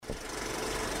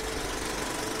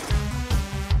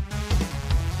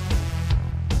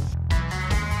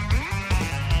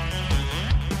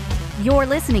You're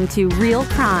listening to Real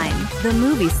Crime, the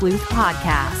Movie Sleuth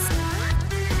podcast.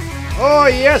 Oh,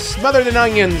 yes, smothered in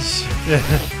onions.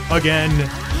 Again.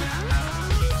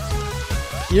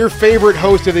 Your favorite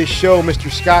host of this show,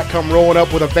 Mr. Scott, come rolling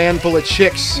up with a van full of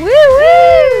chicks. Woo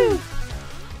woo!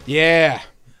 Yeah.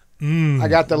 I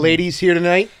got the ladies here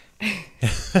tonight. I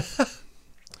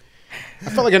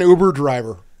felt like an Uber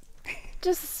driver.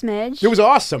 Just a smidge. It was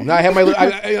awesome. I had my,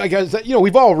 I guess,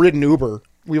 we've all ridden Uber.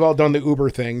 We've all done the Uber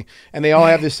thing, and they all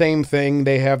have the same thing.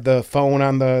 They have the phone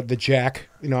on the jack,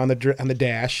 on the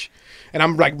dash. And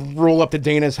I'm like, roll up to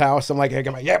Dana's house. I'm like,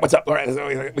 yeah, what's up? All right,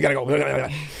 we gotta go.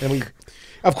 And we,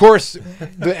 of course,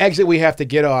 the exit we have to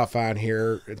get off on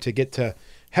here to get to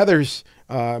Heather's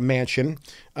mansion.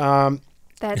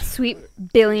 That sweet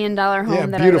 $1 billion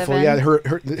home that beautiful. I live in.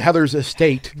 Her Heather's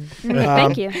estate.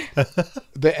 Thank you.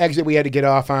 The exit we had to get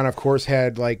off on, of course,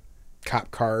 had like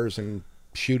cop cars and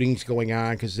shootings going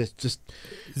on because it's just.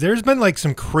 There's been like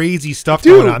some crazy stuff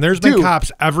going on. There's been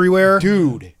cops everywhere,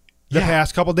 the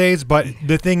past couple days. But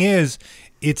the thing is,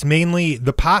 it's mainly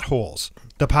the potholes.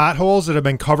 The potholes that have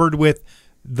been covered with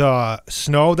the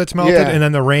snow that's melted and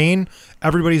then the rain.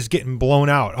 Everybody's getting blown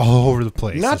out all over the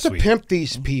place. Not to pimp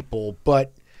these people,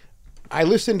 but I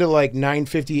listen to like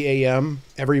 9:50 a.m.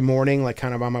 every morning, like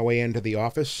kind of on my way into the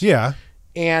office. Yeah.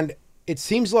 And it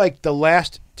seems like the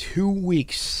last 2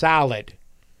 weeks solid.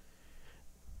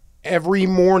 Every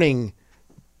morning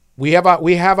we have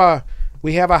a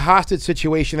hostage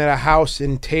situation at a house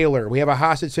in Taylor. We have a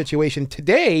hostage situation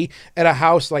today at a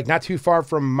house like not too far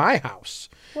from my house.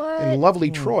 What? In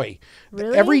lovely Troy.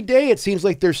 Really? Every day it seems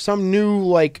like there's some new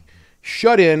like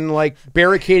shut-in, like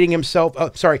barricading himself.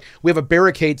 We have a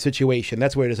barricade situation.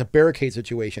 That's what it is, a barricade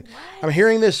situation. What? I'm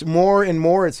hearing this more and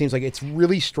more. It seems like it's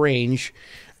really strange.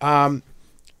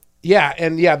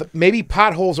 Maybe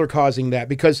potholes are causing that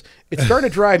because it's starting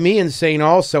to drive me insane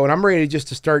also, and I'm ready to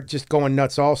start going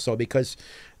nuts also because,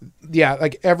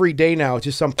 like every day now it's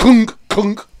just some clunk,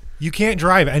 clunk. You can't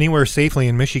drive anywhere safely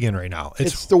in Michigan right now.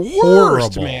 It's the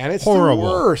worst, horrible. man. It's horrible. The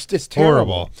worst. It's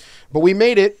terrible. Horrible. But we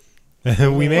made it.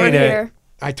 We made it. Here.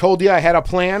 I told you I had a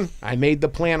plan. I made the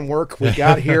plan work. We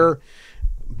got here.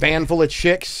 Van full of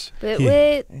chicks. But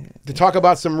wait. To talk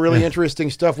about some really interesting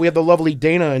stuff. We have the lovely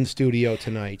Dana in studio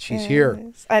tonight. She's here.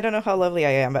 I don't know how lovely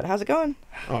I am, but how's it going?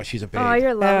 Oh, she's a babe. Oh,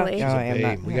 you're lovely. She's No, a I am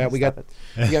babe. not. We got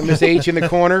Miss H in the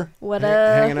corner. What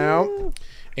up? Hanging out.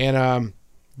 And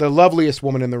the loveliest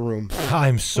woman in the room.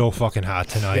 I'm so fucking hot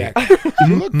tonight. Yeah.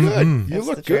 You look good. You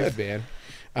look good,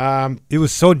 man. It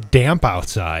was so damp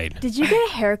outside. Did you get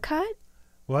a haircut?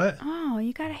 What? Oh,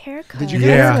 you got a haircut. Did you get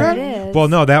a haircut? That's what it is. Well,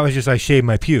 no, that was just I shaved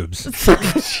my pubes.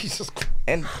 Jesus.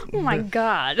 And Oh my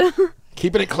God.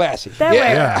 Keeping it classy.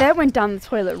 That went down the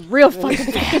toilet real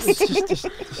fucking fast.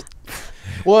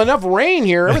 Well, enough rain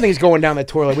here. Everything's going down the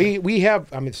toilet.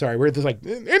 We're just like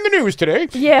in the news today.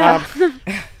 Yeah.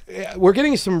 We're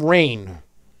getting some rain.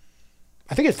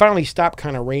 I think it finally stopped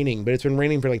kind of raining, but it's been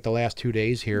raining for like the last 2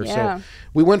 days here. Yeah. So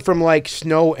we went from like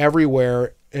snow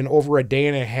everywhere, and over a day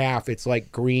and a half, it's like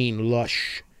green,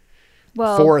 lush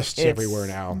forests it's everywhere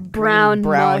now.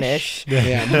 brownish.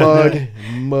 Yeah,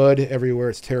 mud everywhere.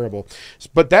 It's terrible.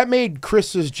 But that made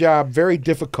Chris's job very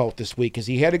difficult this week because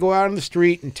he had to go out on the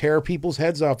street and tear people's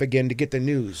heads off again to get the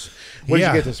news. What did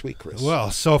you get this week, Chris?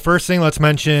 Well, so first thing, let's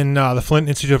mention the Flint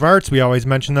Institute of Arts. We always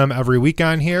mention them every week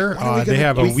on here. They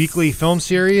have a weekly film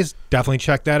series. Definitely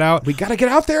check that out. We got to get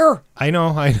out there. I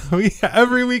know.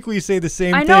 Every week we say the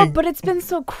same thing. I know, but it's been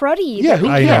so cruddy. Yeah, that we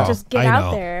I can't know. just get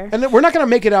out there. And then we're not going to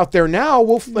make it out there now.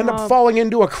 We'll end up falling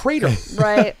into a crater.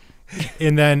 Right.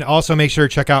 And then also make sure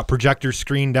to check out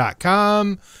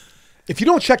projectorscreen.com. If you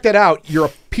don't check that out, you're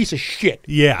a piece of shit.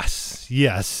 Yes.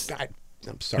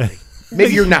 I'm sorry.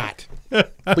 Maybe you're not,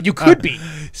 but you could be.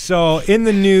 So in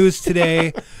the news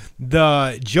today,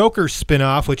 the Joker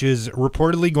spinoff, which is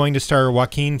reportedly going to star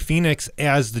Joaquin Phoenix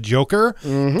as the Joker,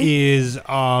 is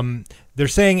they're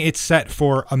saying it's set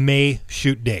for a May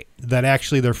shoot date. That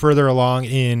actually they're further along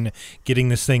in getting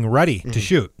this thing ready to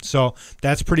shoot. So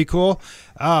that's pretty cool.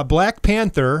 Black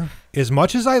Panther, as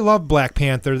much as I love Black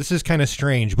Panther, this is kind of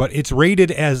strange, but it's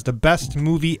rated as the best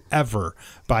movie ever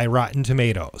by Rotten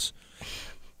Tomatoes.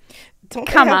 Don't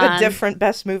they Come have on. a different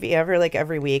best movie ever, like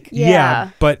every week? Yeah.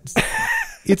 But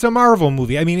it's a Marvel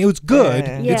movie. I mean, it was good.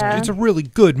 Yeah. It's a really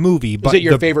good movie. But Is it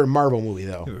your favorite Marvel movie,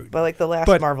 though? But like the last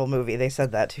Marvel movie, they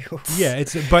said that too. Yeah,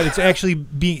 it's actually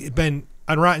been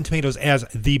on Rotten Tomatoes as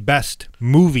the best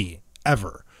movie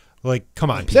ever. Like, come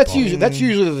on, people. That's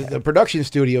usually the production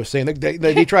studio saying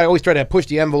they always try to push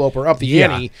the envelope or up the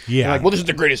ante. Yeah. Like, well, this is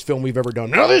the greatest film we've ever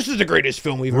done. No, this is the greatest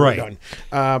film we've ever done.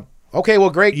 Okay, well,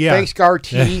 great. Yeah. Thanks,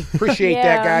 Garty. Appreciate that,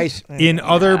 Yeah. guys. In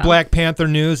other Black Panther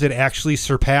news, it actually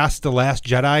surpassed The Last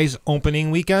Jedi's opening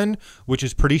weekend, which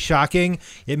is pretty shocking.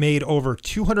 It made over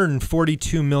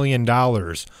 $242 million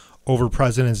over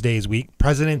President's Day Black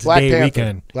Panther.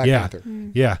 weekend. Black yeah. Panther.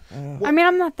 Yeah. I mean,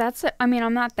 I'm not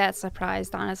that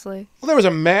surprised, honestly. Well, there was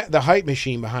the hype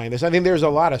machine behind this. I think there's a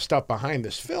lot of stuff behind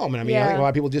this film, and I think a lot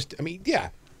of people just.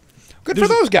 Good for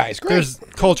those guys. Great. There's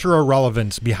cultural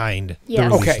relevance behind Yes. the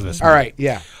release Okay. of this All movie. right.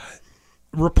 Yeah.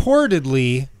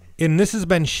 Reportedly, and this has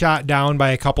been shot down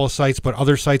by a couple of sites, but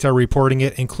other sites are reporting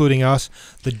it, including us.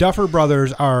 The Duffer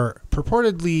Brothers are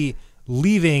purportedly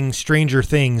leaving Stranger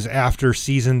Things after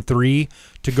season 3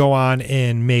 to go on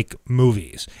and make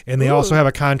movies. And they also have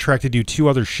a contract to do 2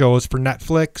 other shows for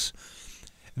Netflix.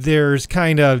 There's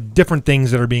kind of different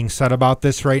things that are being said about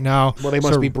this right now. Well, they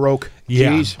must be broke.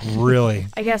 Yeah, Jeez. really.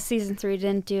 I guess season 3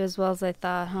 didn't do as well as I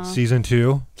thought, huh? Season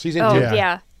 2? Season Oh, 2.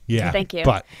 yeah. Yeah. Thank you.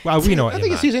 But, well, we know what I you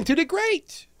think meant. season 2 did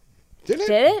great. Didn't it?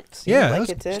 Did it? Yeah, like it was,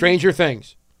 it did. Stranger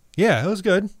Things. yeah, it was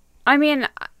good. I mean,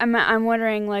 I'm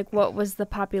wondering, like, what was the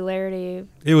popularity?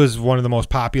 It was one of the most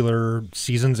popular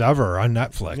seasons ever on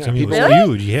Netflix. Yeah, I mean, it was people-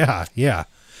 huge. Yeah, yeah.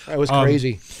 That was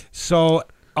crazy. So,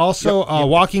 also,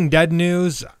 Walking Dead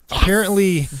news.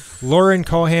 Apparently, Lauren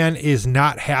Cohan is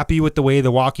not happy with the way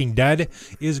The Walking Dead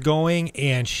is going,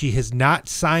 and she has not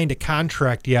signed a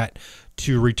contract yet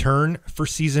to return for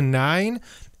season 9.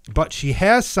 But she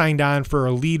has signed on for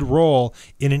a lead role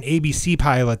in an ABC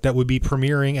pilot that would be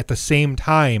premiering at the same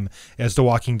time as The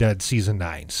Walking Dead season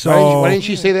 9. So Why didn't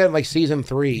she say that in like season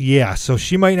 3? yeah, so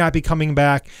she might not be coming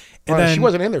back. And then, she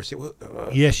wasn't in there.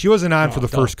 yeah, she wasn't on for the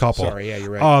first couple. Sorry, yeah, you're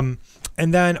right.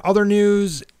 And then other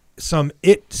news, some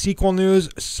It sequel news.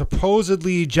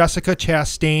 Supposedly Jessica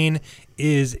Chastain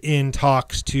is in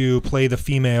talks to play the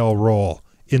female role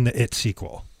in the It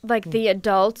sequel. Like the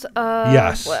adult?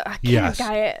 Yes. I Yes.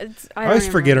 I always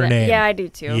forget her name. Yeah, I do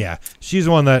too. Yeah, she's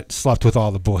the one that slept with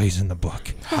all the boys in the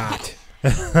book. Hot.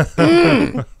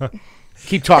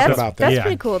 Keep talking about that. That's Yeah.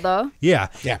 pretty cool, though. Yeah.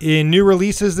 Yeah. In new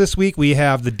releases this week, we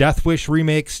have the Death Wish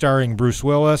remake starring Bruce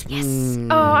Willis.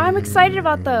 Oh, I'm excited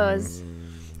about those.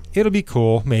 It'll be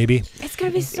cool, maybe. It's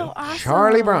gonna be so awesome.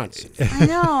 Charlie Bronson. I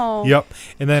know. Yep.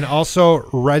 And then also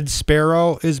Red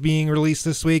Sparrow is being released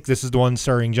this week. This is the one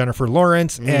starring Jennifer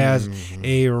Lawrence as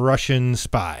a Russian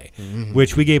spy,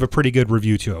 which we gave a pretty good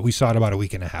review to it. We saw it about a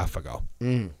week and a half ago.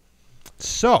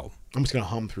 So, I'm just going to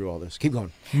hum through all this. Keep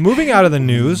going. moving out of the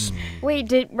news,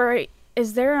 Wait,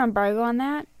 is there an embargo on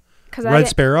that? Because Red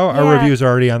Sparrow, our Yeah. review is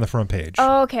already on the front page.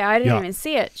 Oh, okay. I didn't Yeah. even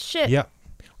see it. Shit. Yep.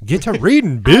 Get to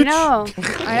reading, bitch. I know.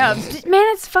 Man,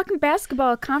 it's fucking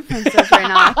basketball conferences right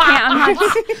now. I'm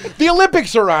not. The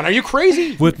Olympics are on. Are you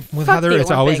crazy? With Fuck Heather, the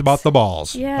it's always Olympics. about the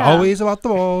balls. Yeah. Always about the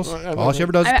balls. All she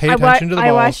ever does is pay I attention to the I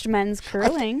balls. watched men's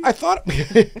curling. I thought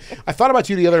I thought about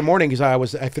you the other morning because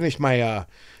I finished my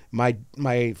my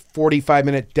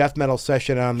 45-minute death metal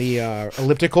session on the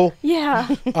elliptical. Yeah.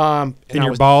 And And I your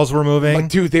was, balls were moving. like,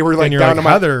 dude, they were like and you're down like, to my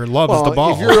Heather loves the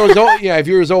ball. If you're as old, if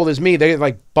you're as old as me, they're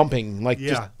like bumping, like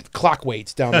Yeah. just clock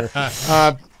weights down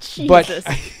there. Jesus.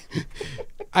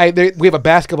 But we have a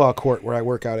basketball court where I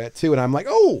work out at too, and I'm like,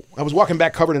 oh, I was walking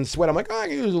back covered in sweat. I'm like, oh, I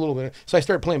can use a little bit. So I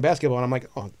started playing basketball, and I'm like,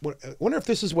 oh, I wonder if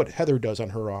this is what Heather does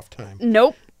on her off time.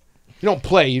 Nope. You don't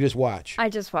play, you just watch. I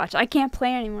just watch. I can't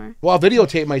play anymore. Well, I'll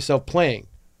videotape myself playing,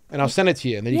 and I'll send it to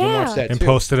you, and then you can Yeah. watch that and too.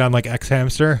 post it on like X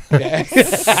Hamster.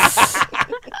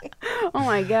 Oh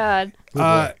my god.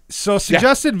 So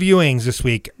suggested viewings this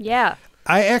week. Yeah.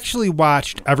 I actually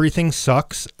watched Everything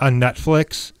Sucks on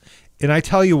Netflix, and I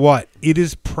tell you what, it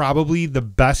is probably the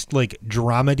best like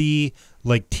dramedy,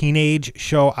 like teenage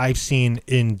show I've seen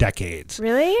in decades.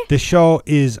 Really? The show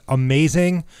is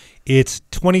amazing. It's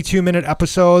 22-minute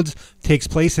episodes, takes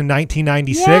place in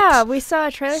 1996. Yeah, we saw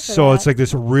a trailer for So that. it's like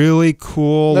this really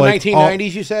cool, The like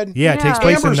 1990s, you said? Yeah, it takes Yeah.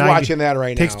 place Amber's in watching that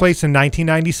right Takes now. place in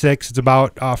 1996. It's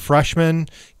about a freshman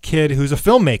kid who's a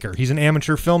filmmaker. He's an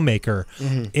amateur filmmaker,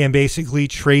 and basically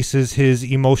traces his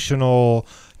emotional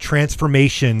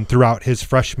transformation throughout his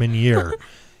freshman year.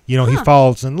 You know, he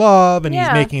falls in love, and he's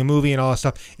Yeah. making a movie and all that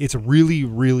stuff. It's really,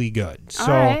 really good. So,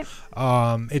 right.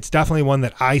 it's definitely one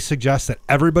that I suggest that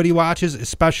everybody watches,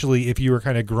 especially if you were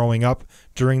kind of growing up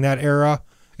during that era.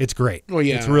 It's great. Well,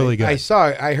 yeah, it's really good.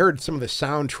 I heard some of the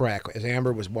soundtrack as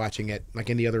Amber was watching it, like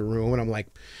in the other room, and I'm like,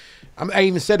 I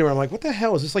even said to her, I'm like, what the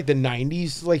hell is this, like the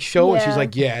 90s like show? And she's Yeah.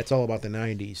 like, yeah, it's all about the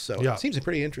 90s. So Yeah. it seems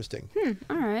pretty interesting.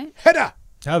 All right. Hedda,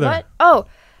 Heather. What? Oh,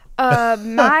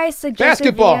 my suggested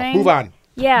basketball. viewing- Move on.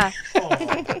 Yeah.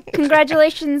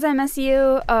 Congratulations,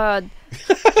 MSU.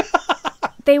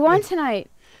 They won tonight.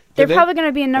 They're Did they? probably going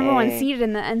to be a number one seed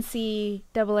in the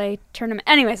NCAA tournament.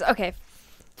 Anyways, okay.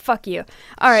 Fuck you.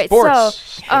 All right.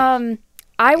 Sports. So,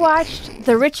 I watched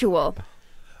The Ritual.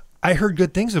 I heard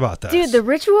good things about that. Dude, The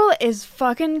Ritual is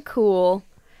fucking cool.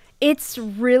 It's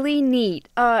really neat.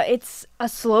 It's a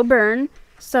slow burn.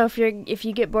 So if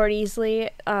you get bored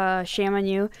easily, shame on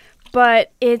you.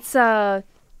 But it's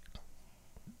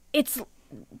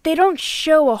they don't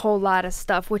show a whole lot of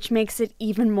stuff, which makes it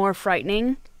even more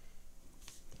frightening.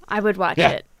 I would watch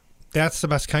it. That's the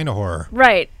best kind of horror.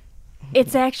 Right.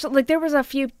 It's actually, like, there was a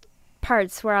few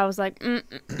parts where I was like,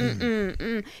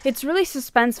 It's really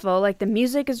suspenseful. Like, the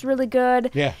music is really good.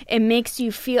 Yeah. It makes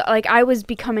you feel, like, I was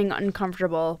becoming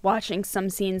uncomfortable watching some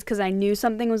scenes because I knew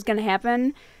something was going to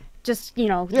happen. Just,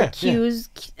 the cues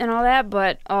and all that.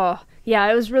 But,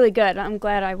 yeah, it was really good. I'm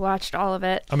glad I watched all of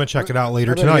it. I'm going to check it out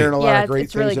later I've been hearing tonight. a lot Yeah, of great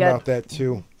it's really things good. about that,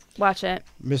 too. Watch it.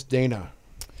 Miss Dana.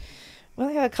 Well,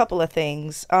 I got a couple of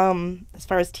things. As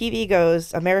far as TV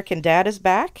goes, American Dad is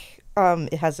back.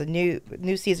 It has a new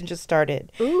season just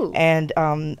started. Ooh. And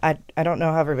I don't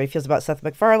know how everybody feels about Seth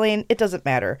MacFarlane. It doesn't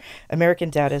matter. American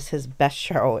Dad is his best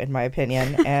show, in my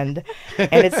opinion, and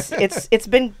it's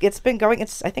been going. I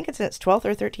think it's in its 12th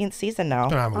or 13th season now.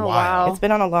 It's been on a Oh, while. wow. It's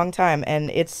been on a long time,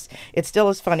 and it's still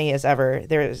as funny as ever.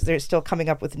 They're still coming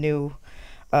up with new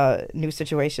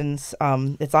situations.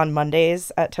 It's on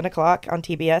Mondays at 10 o'clock on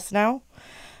TBS now,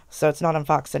 so it's not on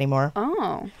Fox anymore.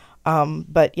 Oh.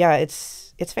 But yeah, it's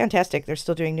fantastic. They're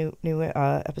still doing new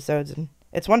episodes, and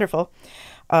it's wonderful.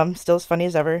 Still as funny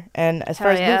as ever. And as far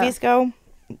Hell as yeah. movies go,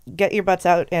 get your butts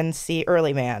out and see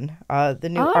Early Man. The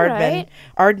new All Aardman right.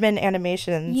 Aardman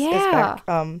Animations is Yeah.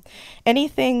 back.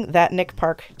 Anything that Nick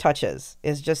Park touches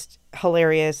is just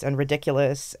hilarious and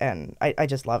ridiculous, and I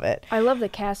just love it. I love the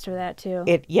cast for that, too.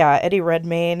 Eddie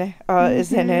Redmayne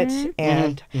is in Mm-hmm.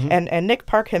 it, and Nick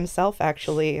Park himself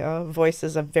actually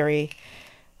voices a very,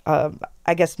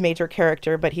 I guess, major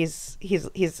character, but he's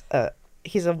a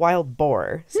wild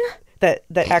boar that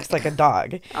acts like a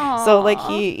dog. So like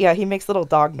he makes little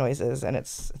dog noises, and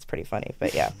it's pretty funny.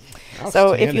 But yeah,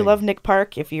 so if you Outstanding. love Nick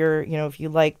Park, if you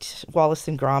liked Wallace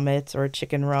and Gromit or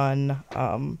Chicken Run,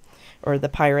 or the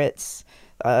Pirates,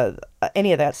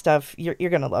 any of that stuff, you're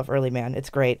gonna love Early Man. It's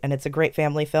great, and it's a great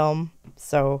family film.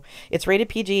 So it's rated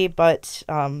PG, but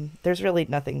there's really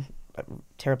nothing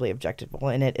terribly objectionable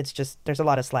in it. It's just there's a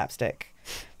lot of slapstick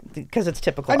because it's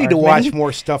typical. I need to Aardman. watch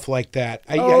more stuff like that.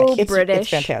 Oh, It's British.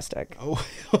 fantastic.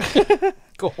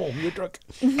 Go home, you're drunk.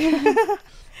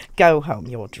 Go home,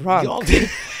 you're drunk. All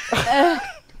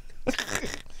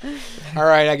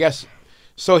right, I guess.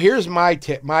 So here's my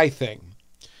tip, my thing.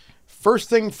 First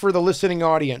thing for the listening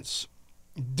audience,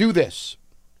 do this.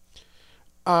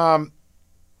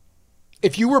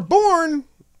 If you were born,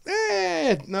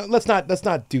 no, let's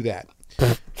not do that.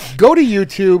 Go to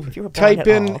YouTube, you were born at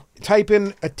all. type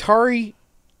in Atari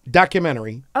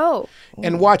documentary, Oh.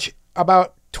 and watch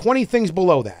about 20 things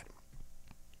below that.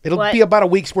 It'll What? be about a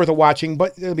week's worth of watching,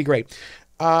 but it'll be great.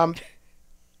 The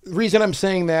reason I'm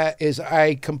saying that is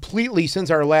I completely,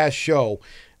 since our last show,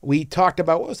 we talked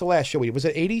about, what was the last show? Was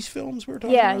it 80s films we were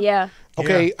talking about? Yeah.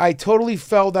 Okay, Yeah. I totally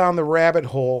fell down the rabbit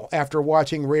hole after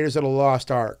watching Raiders of the Lost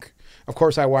Ark. Of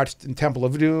course, I watched Temple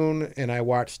of Doom, and I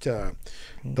watched The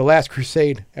Last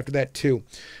Crusade after that, too.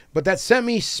 But that sent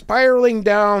me spiraling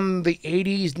down the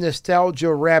 80s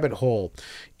nostalgia rabbit hole.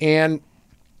 And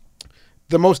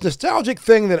the most nostalgic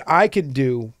thing that I could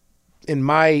do in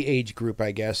my age group,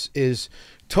 I guess, is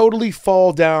totally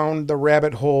fall down the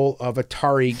rabbit hole of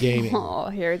Atari gaming. Oh,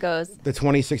 here it goes. The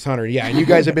 2600, yeah. And you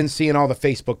guys have been seeing all the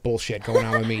Facebook bullshit going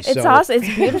on with me. It's so awesome.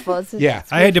 It's beautiful. It's Yeah.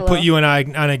 I had to beautiful. put you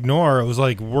on ignore. It was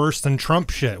like worse than Trump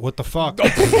shit. What the fuck?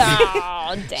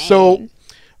 Oh, dang. So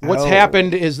what's Oh.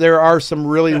 happened is there are some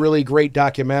really, really great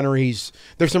documentaries.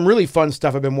 There's some really fun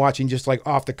stuff I've been watching, just like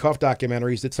off-the-cuff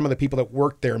documentaries that some of the people that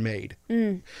worked there made.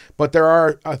 But there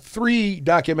are 3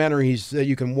 documentaries that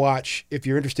you can watch if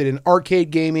you're interested in arcade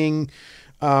gaming.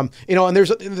 And there's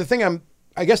the thing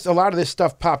I guess a lot of this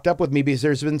stuff popped up with me because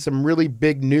there's been some really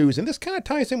big news, and this kind of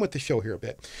ties in with the show here a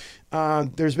bit.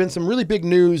 There's been some really big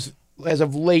news as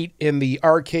of late in the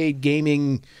arcade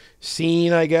gaming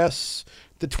scene, I guess.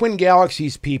 The Twin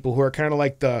Galaxies people, who are kind of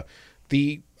like the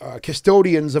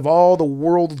custodians of all the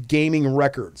world gaming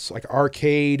records, like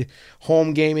arcade,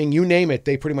 home gaming, you name it,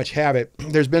 they pretty much have it.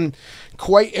 There's been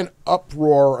quite an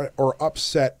uproar or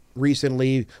upset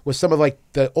recently with some of like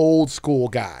the old school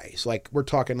guys. Like we're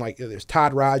talking like there's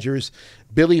Todd Rogers,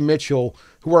 Billy Mitchell,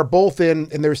 who are both in,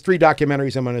 and there's 3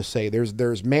 documentaries I'm going to say.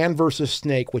 There's Man vs.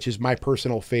 Snake, which is my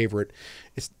personal favorite.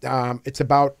 It's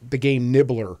about the game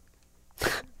Nibbler.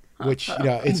 which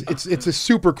it's a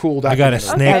super cool I documentary. got a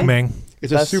snake, Okay. Ming.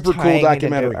 It's a Thus super cool tying it into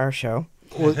documentary. our show.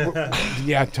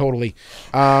 Yeah, totally.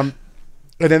 And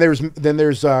then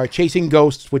there's Chasing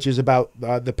Ghosts, which is about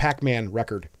the Pac-Man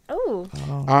record. Oh.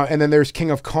 And then there's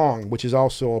King of Kong, which is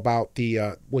also about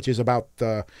the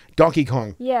Donkey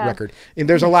Kong Yeah. record. And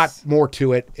there's a lot more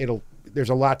to it. There's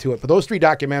a lot to it. But those 3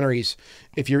 documentaries,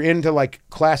 if you're into like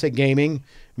classic gaming,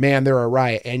 man, they're a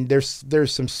riot. And there's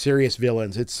some serious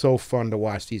villains. It's so fun to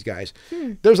watch these guys.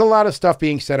 There's a lot of stuff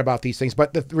being said about these things.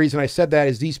 But the reason I said that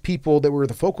is these people that were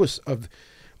the focus of,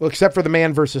 well, except for the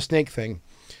Man versus Snake thing,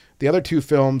 the other 2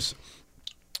 films,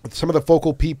 some of the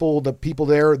focal people, the people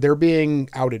there, they're being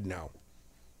outed now.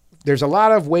 There's a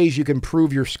lot of ways you can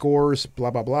prove your scores,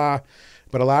 blah, blah, blah.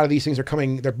 But a lot of these things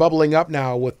they're bubbling up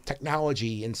now with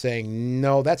technology and saying,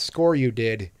 no, that score you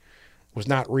did was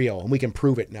not real. And we can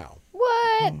prove it now.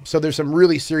 What? So there's some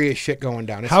really serious shit going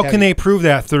down. It's How heavy. can they prove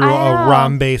that through I a know.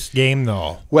 ROM-based game,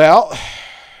 though? Well,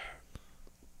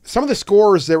 some of the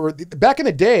scores that were back in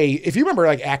the day, if you remember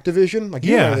like Activision, like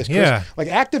you remember this, Chris, yeah. like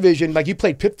Activision, like you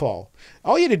played Pitfall.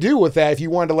 All you had to do with that, if you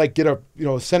wanted to like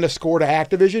send a score to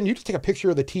Activision, you just take a picture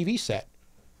of the TV set.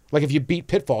 Like if you beat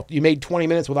Pitfall, you made 20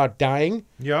 minutes without dying.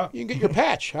 Yeah. You can get your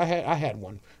patch. I had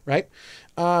one, right?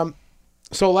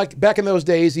 So like back in those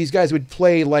days, these guys would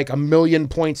play like a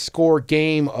 1,000,000-point score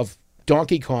game of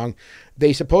Donkey Kong.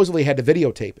 They supposedly had to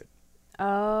videotape it.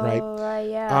 Oh, Right.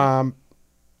 Yeah.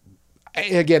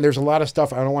 Again, there's a lot of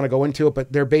stuff. I don't want to go into it,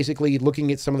 but they're basically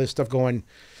looking at some of this stuff going,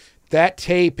 that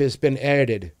tape has been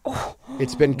edited.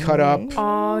 It's been cut up.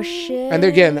 Oh shit. And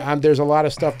again, there's a lot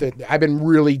of stuff that I've been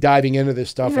really diving into this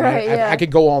stuff. And Right, yeah. I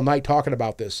could go all night talking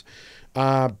about this.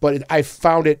 But I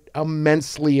found it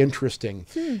immensely interesting.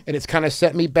 And it's kind of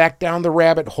set me back down the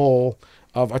rabbit hole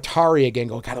of Atari again.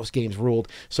 Go, God, those games ruled.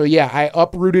 So yeah, I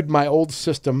uprooted my old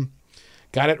system.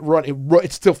 Got it run.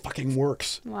 It still fucking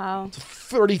works. Wow.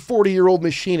 30, 40-year-old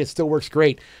machine. It still works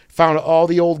great. Found all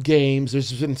the old games.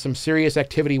 There's been some serious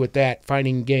activity with that,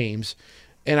 finding games.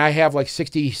 And I have like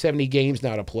 60, 70 games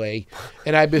now to play.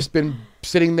 And I've just been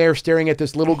sitting there staring at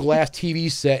this little glass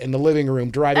TV set in the living room,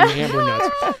 driving Amber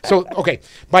nuts. So, okay,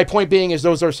 my point being is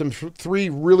those are some 3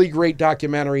 really great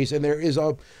documentaries. And there is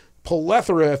a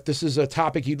plethora, if this is a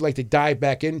topic you'd like to dive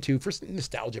back into for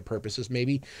nostalgia purposes,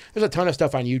 maybe. There's a ton of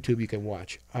stuff on YouTube you can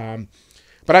watch.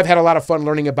 But I've had a lot of fun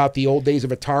learning about the old days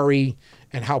of Atari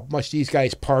and how much these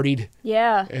guys partied.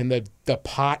 Yeah. And the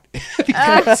pot these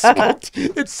guys smoked.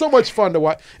 It's so much fun to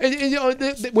watch. And you know,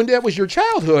 when that was your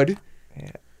childhood,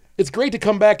 it's great to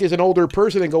come back as an older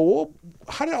person and go, well,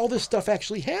 how did all this stuff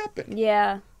actually happen?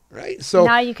 Yeah. Right? So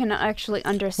Now you can actually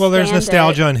understand. Well, there's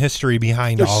nostalgia It. and history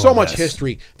behind there's all so of much this.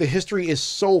 history. The history is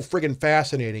so friggin'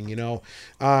 fascinating, you know.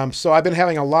 So I've been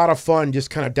having a lot of fun just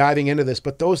kind of diving into this.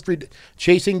 But those 3,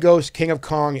 Chasing Ghosts, King of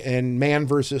Kong, and Man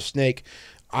vs. Snake,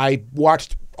 I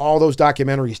watched all those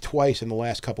documentaries twice in the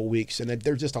last couple weeks, and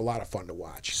they're just a lot of fun to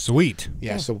watch. Sweet.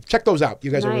 Yeah, so check those out.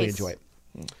 You guys will really Nice. enjoy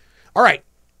it. All right.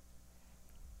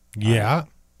 Yeah.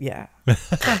 Yeah.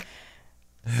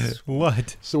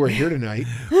 What? So we're here tonight.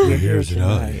 Here's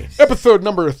tonight. Episode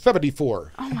number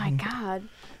 74. Oh my god.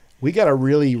 We got a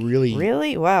really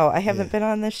Really? Wow. I haven't been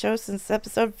on this show since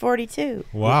episode 42.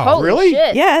 Wow. Holy really?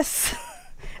 shit. Yes.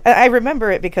 I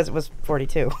remember it because it was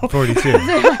 42. 42.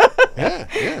 Yeah.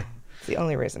 It's the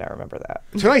only reason I remember that.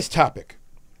 Tonight's topic.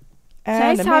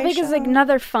 Tonight's topic is Animation.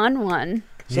 another fun one.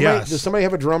 Yes. Does somebody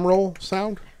have a drum roll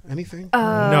sound? Anything?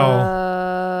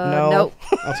 No. Nope.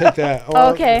 I'll take that.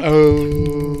 Okay.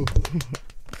 Oh.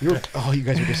 You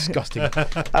guys are disgusting.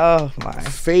 Oh, my.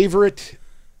 Favorite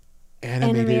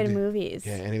Animated movies.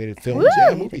 Yeah, animated films. Woo!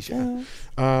 Yeah, movies. Yeah.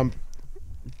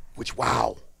 Which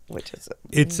wow. Which is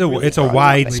It's a Really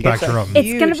wide it's a spectrum.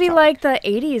 It's gonna Huge be topic. like the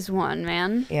 80s one,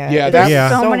 man. Yeah. Yeah, it that- is Yeah.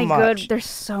 So so many much. good. There's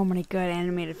so many good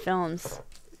animated films.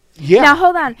 Yeah. Now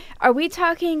hold on. Are we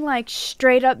talking like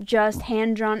straight up just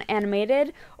hand drawn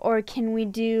animated, or can we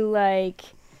do like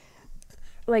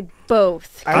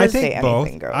both? I would think say both.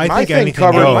 anything goes. I my think thing anything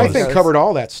covered. My goes. thing covered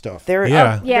all that stuff. There,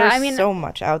 Yeah. Yeah, there's I mean- so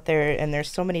much out there, and there's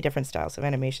so many different styles of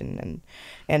animation,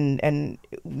 and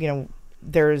you know,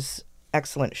 there's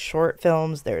excellent short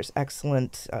films, there's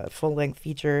excellent full-length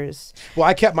features. Well,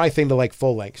 I kept my thing to like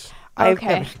full lengths.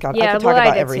 Okay. God, Yeah, I could well, talk I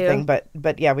about did everything, too.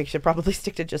 but yeah, we should probably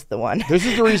stick to just the one. This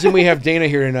is the reason we have Dana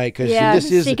here tonight because Yeah,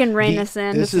 this is she can rein the- us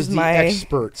in. This This is is the my-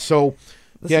 expert. So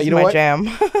This yeah, is you know my what? jam.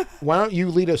 Why don't you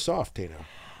lead us off, Dana?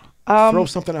 Um, Throw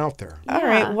something out there. All Yeah.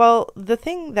 right. Well, the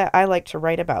thing that I like to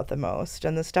write about the most,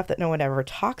 and the stuff that no one ever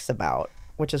talks about,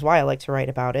 which is why I like to write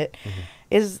about it,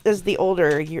 is the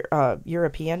older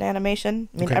European animation.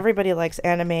 I mean, Okay. everybody likes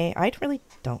anime. I really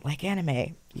don't like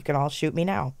anime. You can all shoot me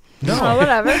now. No. Oh,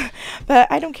 whatever.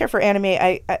 But I don't care for anime.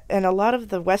 And a lot of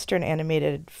the Western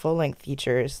animated full-length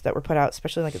features that were put out,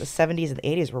 especially like in the 70s and the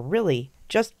 80s, were really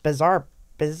just bizarre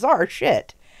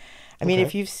shit. I mean,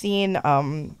 if you've seen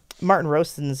Martin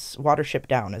Rosen's Watership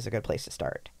Down is a good place to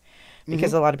start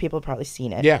because a lot of people have probably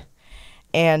seen it. Yeah.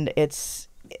 And it's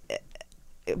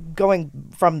going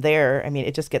from there. I mean,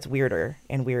 it just gets weirder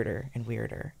and weirder and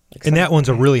weirder. Like And that one's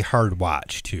a really hard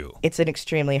watch too. it's an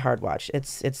extremely hard watch.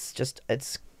 It's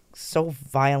so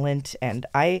violent, and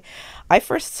I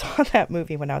first saw that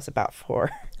movie when I was about 4.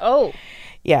 Oh.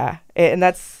 Yeah, and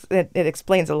it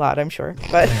explains a lot, I'm sure.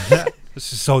 But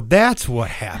So that's what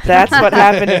happened. that's what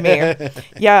happened to me.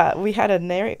 Yeah, we had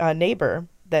a neighbor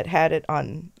that had it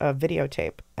on a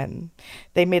videotape, and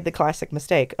they made the classic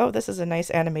mistake. Oh, this is a nice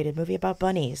animated movie about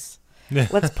bunnies.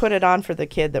 Let's put it on for the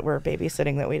kid that we're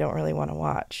babysitting that we don't really want to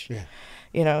watch. Yeah.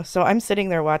 You know, so I'm sitting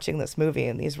there watching this movie,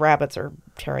 and these rabbits are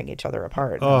tearing each other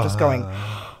apart. And I'm just going,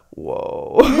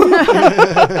 whoa.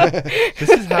 This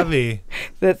is heavy.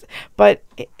 But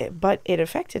it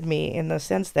affected me in the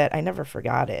sense that I never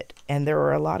forgot it. And there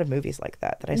were a lot of movies like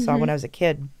that I saw when I was a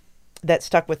kid that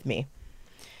stuck with me.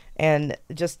 And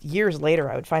just years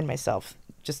later, I would find myself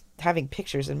just having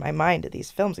pictures in my mind of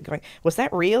these films and going, was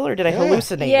that real or did I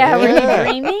hallucinate? Yeah, were you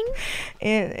dreaming?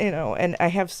 And, you know, and I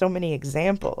have so many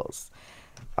examples.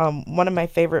 One of my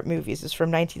favorite movies is from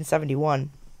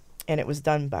 1971, and it was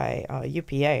done by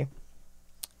UPA,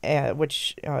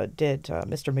 which did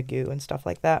Mr. Magoo and stuff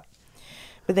like that.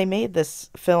 But they made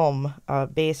this film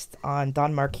based on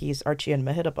Don Marquis' Archie and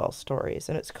Mehitabel stories,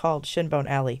 and it's called Shinbone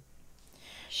Alley.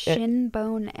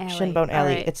 Shinbone Alley. Shinbone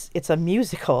Alley. Right. It's a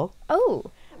musical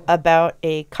Oh. about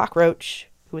a cockroach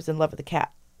who is in love with a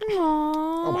cat, Aww.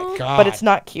 Oh my god. but it's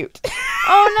not cute.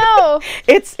 Oh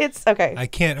no. It's okay. I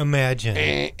can't imagine.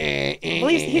 Well,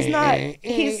 he's not.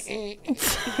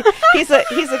 He's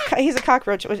a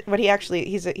cockroach. But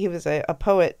he was a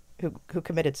poet who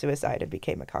committed suicide and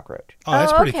became a cockroach. Oh,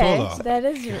 that's pretty okay. cool though. That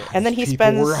is. And then he People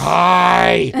spends were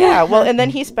high. yeah. Well, and then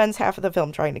he spends half of the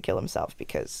film trying to kill himself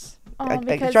because Oh, he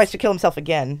because- tries to kill himself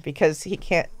again because he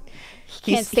can't.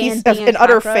 Can't He's stand being a an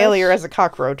utter cockroach? failure as a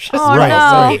cockroach. Oh, Right, no.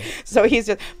 right. So he's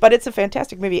just. But it's a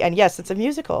fantastic movie, and yes, it's a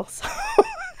musical. So.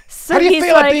 So How do you he's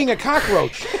feel like, at being a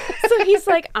cockroach? So he's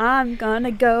like, I'm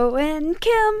gonna go and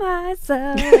kill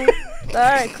myself. All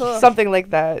right, cool. Something like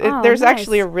that. Oh, there's nice.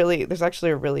 actually a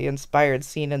really inspired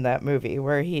scene in that movie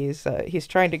where he's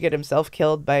trying to get himself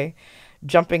killed by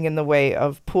jumping in the way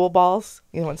of pool balls.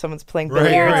 You know, when someone's playing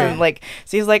billiards right. and like,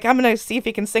 so he's like, I'm gonna see if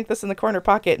he can sink this in the corner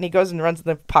pocket, and he goes and runs in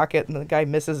the pocket, and the guy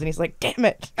misses, and he's like, damn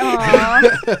it.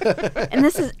 Aww. And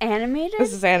this is animated?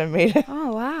 This is animated.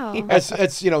 Oh, wow. That's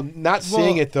not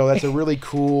seeing it though. That's a really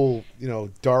cool,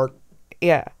 dark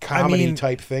Yeah. comedy mean,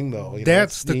 type thing though.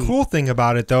 That's It's the neat. cool thing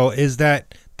about it, though, is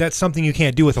that that's something you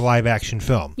can't do with a live action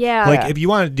film. Yeah. Like, Yeah. if you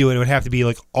wanted to do it, it would have to be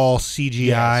like all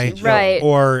CGI Yes, Right.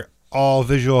 or all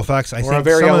visual effects. I Or think a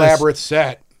very some of this- elaborate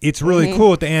set. it's really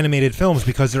cool with the animated films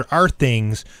because there are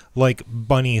things like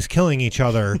bunnies killing each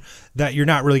other that you're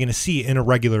not really going to see in a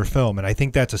regular film. And I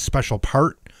think that's a special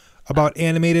part about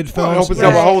animated Well, films. it opens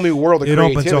up a whole new world of It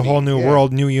opens a creativity. whole new Yeah.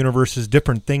 world, new universes,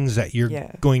 different things that you're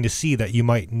Yeah. going to see that you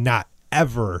might not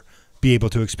ever be able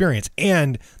to experience,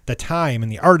 and the time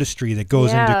and the artistry that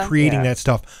goes into Yeah. creating Yeah. that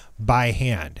stuff by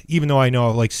hand. Even though I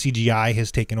know like CGI has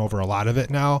taken over a lot of it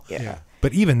now, Yeah.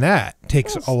 but even that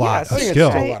takes a lot I of think it's skill.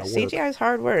 still a lot of work. CGI is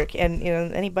hard work, and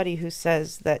anybody who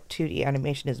says that 2D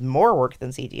animation is more work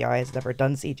than CGI has never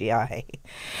done CGI.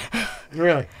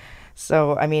 Really.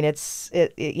 So I mean, it's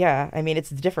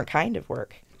a different kind of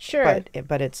work. Sure.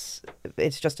 But it's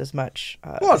just as much.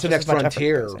 Well, it's the just next as much effort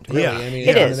frontier. goes into it. Really. Yeah. I mean, It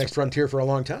it's been is. the next frontier for a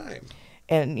long time.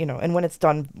 And and when it's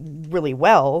done really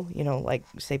well, like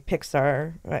say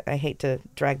Pixar, I hate to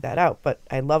drag that out, but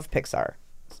I love Pixar.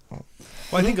 Well,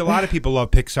 I think a lot of people love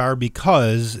Pixar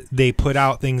because they put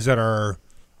out things that are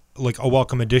like a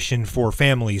welcome addition for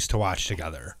families to watch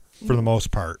together for the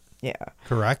most part. Yeah.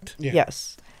 Correct? Yeah.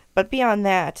 Yes. But beyond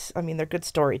that, I mean, they're good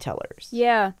storytellers.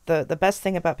 Yeah. The best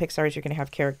thing about Pixar is you're going to have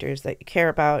characters that you care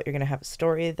about. You're going to have a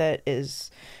story that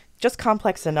is just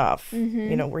complex enough,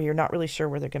 where you're not really sure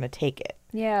where they're going to take it.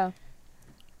 Yeah.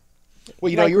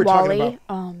 Well, Like you were Wall-E. talking about.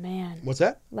 Oh, man. What's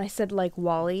that? I said like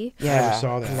Wall-E. Yeah,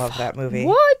 saw that. I love that movie.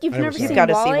 What? You've I never never saw seen that. You've got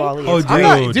to Wall-E? see Wall-E. Oh, It's dude.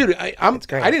 I'm not, dude, It's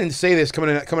great. I didn't say this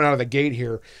coming out of the gate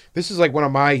here. This is like one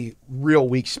of my real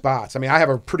weak spots. I mean, I have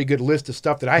a pretty good list of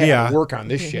stuff that I have Yeah. to work on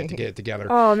this shit to get it together.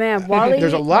 Oh man, Wall-E.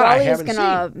 There's a lot I Wall-E is haven't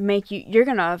gonna make you. You're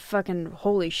gonna fucking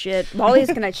holy shit. Wall-E is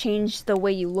gonna change the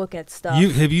way you look at stuff.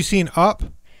 Have you seen Up?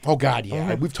 Oh God,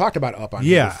 yeah. We've talked about Up on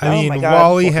Yeah, here I Oh mean, my God.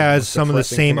 Wall-E Fucking has most some of the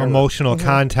depressing same thing ever. emotional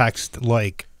context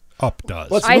like Up does.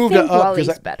 Let's I move think to Up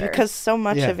Wally's better. Because so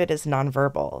much Yeah. of it is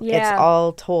nonverbal. Yeah. It's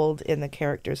all told in the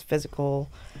character's physical,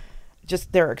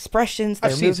 just their expressions, their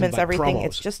I've seen some, movements, like, everything. promos.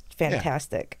 It's just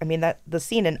fantastic. I mean, that the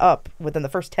scene in Up, within the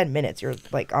first 10 minutes, you're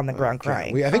like on the ground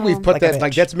crying. I think we've put Like a that,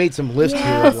 like, bitch. that's made some list here.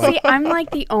 yeah, Of, like, see, I'm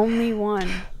like the only one.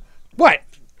 what?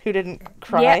 Who didn't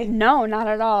cry? Yeah, no, not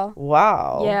at all.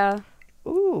 Wow. Yeah,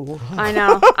 Ooh. I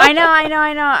know.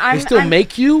 I'm They still I'm,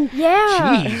 make you?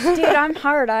 Yeah, Jeez. dude, I'm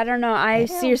hard. I don't know. I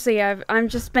seriously, I'm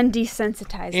just been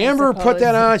desensitized. I Amber put suppose.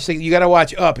 that on. She's like, you got to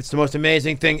watch Up. It's the most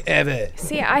amazing thing ever.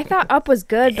 See, I thought Up was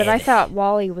good, but I thought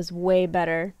Wally was way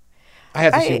better. I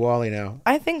have to I- see Wally now.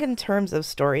 I think in terms of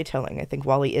storytelling, I think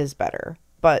Wally is better.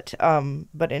 But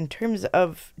in terms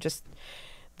of just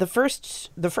the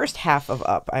first half of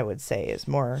Up, I would say is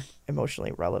more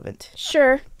emotionally relevant.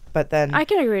 Sure, But then I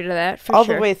can agree to that for all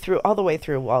sure. the way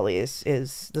through Wally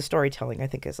is the storytelling, I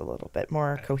think, is a little bit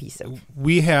more cohesive.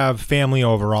 We have family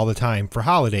over all the time for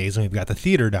holidays, and we've got the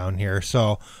theater down here.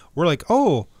 So we're like,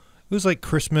 oh, it was like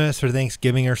Christmas or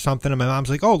Thanksgiving or something. And my mom's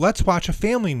like, oh, let's watch a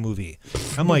family movie.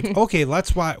 I'm like, okay,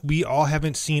 let's watch. We all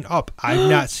haven't seen Up. I've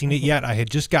not seen it yet. I had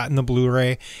just gotten the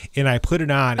Blu-ray, and I put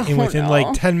it on. And within no.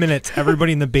 like 10 minutes,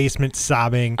 everybody in the basement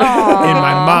sobbing.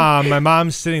 And my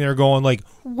mom's sitting there going like,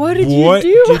 What did what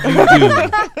you do? did you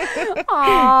do?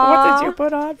 What did you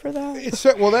put on for that? It's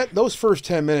well, those first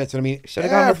 10 minutes. I mean, Should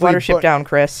have gone with Watership Down,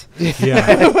 Chris.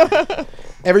 Yeah.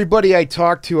 Everybody I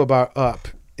talk to about Up,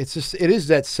 it is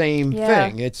that same Yeah.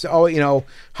 thing. It's all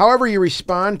however you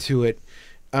respond to it.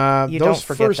 You those don't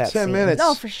forget first that 10 scene. minutes.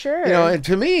 No, for sure. And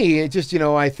to me, it just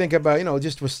I think about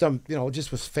just with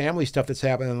just with family stuff that's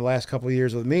happened in the last couple of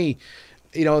years with me.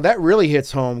 That really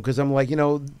hits home because I'm like,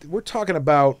 we're talking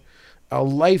about a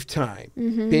lifetime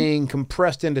Mm-hmm. being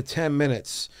compressed into 10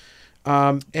 minutes.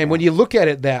 And when you look at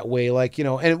it that way, like,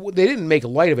 and they didn't make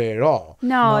light of it at all.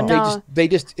 No, no.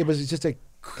 It was just a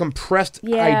compressed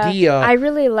Yeah, idea. I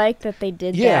really like that they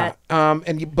did Yeah.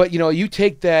 that. But you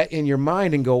take that in your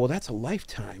mind and go, well, that's a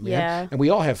lifetime, man. Yeah. And we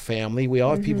all have family. We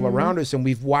all have people around us, and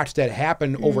we've watched that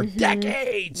happen over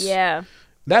decades. Yeah.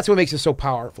 That's what makes it so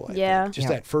powerful. I Yeah. think. Just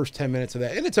that first 10 minutes of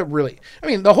that. And it's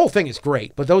the whole thing is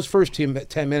great, but those first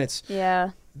 10 minutes, Yeah.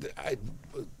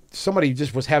 somebody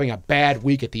just was having a bad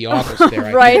week at the office there.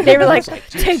 I Right. think. They were It's like,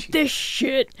 take this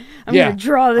shit. I'm Yeah. gonna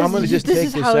draw this. I'm gonna just this take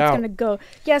is this how it's out. gonna go.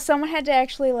 Yeah, someone had to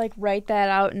actually like write that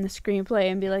out in the screenplay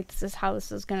and be like, this is how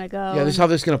this is gonna go. Yeah, this is how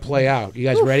this is going to play out. You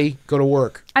guys ready? Go to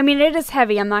work. I mean, it is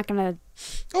heavy. I'm not I not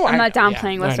know,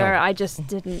 downplaying yeah, I whatsoever. know. I just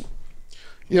didn't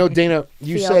Dana,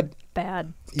 you feel said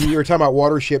bad. you were talking about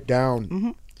Watership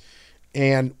Down,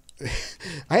 and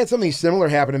I had something similar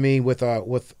happen to me with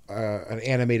an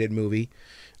animated movie.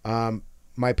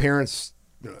 My parents,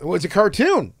 it's a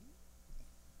cartoon.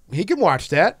 He can watch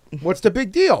that. What's the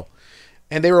big deal?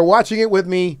 And they were watching it with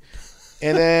me,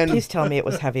 and then Please tell me it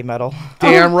was heavy metal.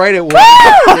 damn right it was.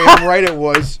 Damn right it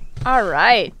was. All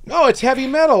right. No, it's heavy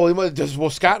metal. Well,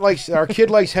 Scott likes our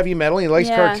kid likes heavy metal. He likes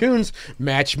Yeah. cartoons.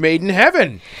 Match made in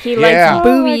heaven. He Yeah. likes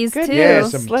boobies Oh, my too. Yeah,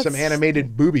 Let's- some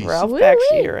animated boobies. Ralph Woo-wee.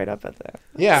 Bakshi, right up at that.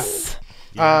 Yeah.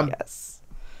 Yes.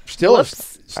 Still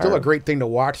Whoops. a great thing to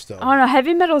watch though. Oh no,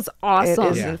 heavy metal's awesome.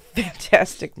 It is Yeah. a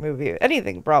fantastic movie.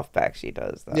 Anything Ralph Bakshi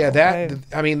does, though. Yeah, that's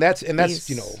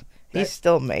he's- he's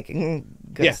still making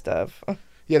good Yeah. stuff.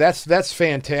 Yeah, that's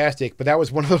fantastic. But that was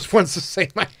one of those ones, the same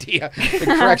idea. It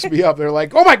cracks me up. They're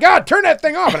like, "Oh my God, turn that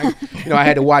thing off!" And I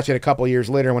had to watch it a couple years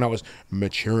later when I was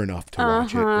mature enough to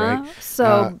watch it. Right?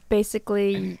 So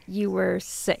basically, you were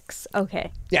 6. Okay.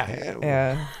 Yeah.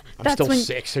 Yeah. I'm still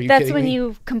 6. Are you That's kidding when me?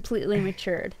 you completely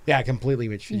matured. Yeah, completely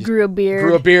mature. Grew a beard.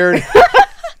 Grew a beard.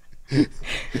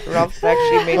 Ralph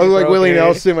Bakshi made I was me like grow a Willie beard.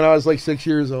 Nelson when I was like 6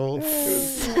 years old.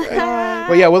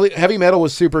 Well, yeah, heavy metal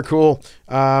was super cool.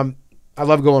 I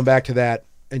love going back to that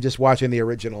and just watching the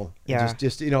original. Yeah. And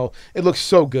just it looks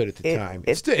so good at the time.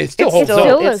 It still it holds still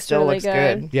up. looks It still really looks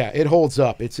good. good. Yeah, it holds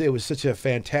up. It was such a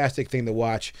fantastic thing to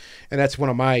watch, and that's one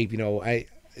of my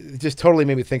it just totally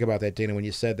made me think about that, Dana, when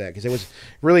you said that, because it was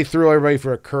really threw everybody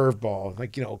for a curveball,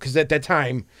 because at that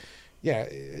time. Yeah,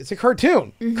 it's a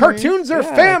cartoon. Mm-hmm. Cartoons are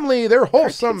family. They're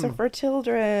wholesome. Cartoons are for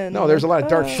children. No, there's a lot of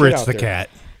dark shit Fritz out the there. cat.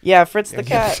 Yeah, Fritz the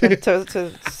cat. And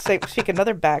to speak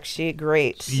another Bakshi,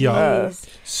 great. Yeah. Jeez.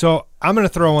 So I'm going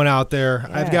to throw one out there.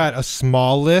 I've Yeah. got a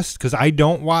small list because I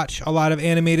don't watch a lot of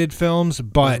animated films,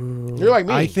 but You're like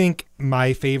me. I think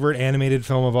my favorite animated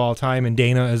film of all time, and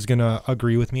Dana is going to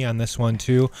agree with me on this one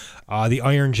too, The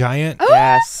Iron Giant.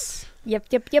 Yes. Yep.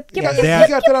 Yeah, That- you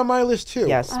got that on my list too.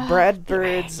 Yes, Brad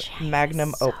Bird's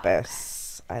magnum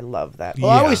opus. I love that.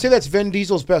 Well, I Yeah. always say that's Vin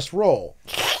Diesel's best role.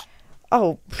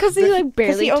 Oh, Because he like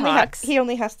barely he only talks. he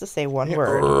only has to say one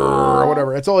word. Or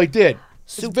whatever. That's all he did.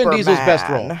 Superman. Vin Diesel's best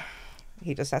role.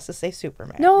 He just has to say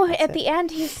Superman. No, That's at it. the end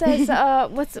he says,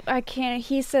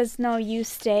 he says, no, you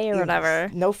stay or whatever.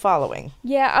 No following.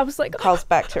 Yeah, I was like, Calls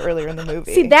back to earlier in the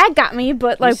movie. see, that got me,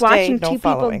 but like stay, watching no two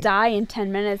following. people die in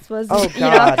 10 minutes was, Oh, you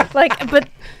know, God. like, but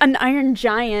an Iron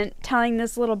Giant telling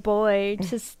this little boy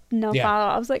to no Yeah. follow.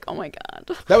 I was like, oh my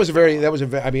God.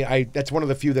 I mean, that's one of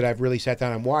the few that I've really sat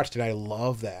down and watched, and I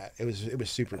love that. It was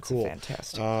super That's cool. a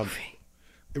fantastic Um, movie.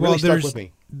 It really stuck with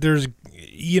me. There's,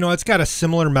 it's got a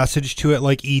similar message to it,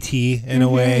 like E.T. in a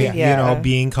way. Yeah.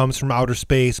 Being comes from outer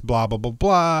space, blah blah blah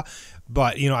blah.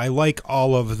 But I like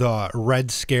all of the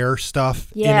Red Scare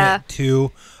stuff in it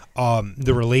too.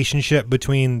 The relationship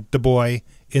between the boy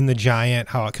and the giant,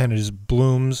 how it kind of just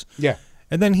blooms. Yeah.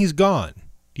 And then he's gone.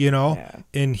 Yeah.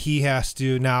 And he has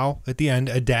to now at the end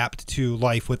adapt to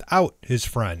life without his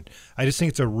friend. I just think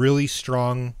it's a really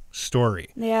strong story.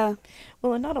 Yeah.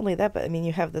 Well, and not only that, but I mean,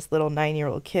 you have this little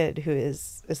 9-year-old kid who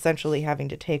is essentially having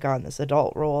to take on this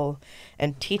adult role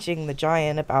and teaching the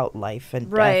giant about life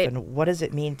and Right. death and what does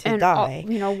it mean to And die.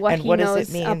 what and he what does knows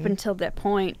it mean? up until that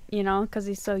point, because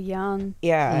he's so young.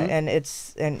 Yeah,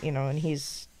 Mm-hmm. and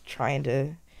he's trying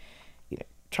to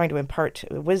impart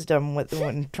wisdom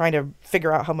when trying to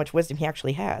figure out how much wisdom he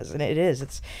actually has, and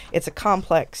it's a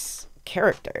complex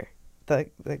character. The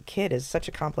kid is such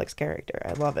a complex character.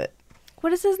 I love it.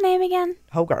 What is his name again?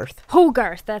 Hogarth.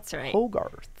 Hogarth, that's right.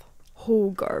 Hogarth.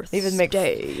 Hogarth. They even make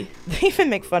Stay. They even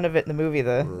make fun of it in the movie.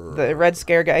 The Red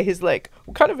Scare guy. He's like,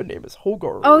 "What kind of a name is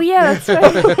Hogarth?" Oh yeah, that's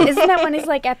right. Isn't that when he's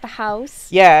like at the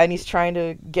house? Yeah, and he's trying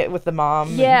to get with the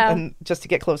mom. Yeah. and just to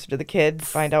get closer to the kids,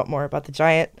 find out more about the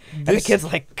giant. And the This- kid's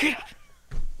like,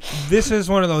 This is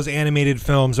one of those animated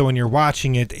films that when you're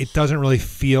watching it, it doesn't really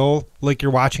feel like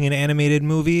you're watching an animated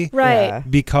movie. Right. Yeah.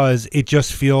 Because it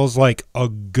just feels like a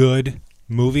good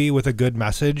movie with a good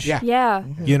message. Yeah. Yeah.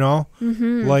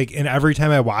 Like, and every time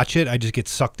I watch it, I just get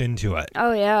sucked into it.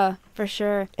 Oh yeah, for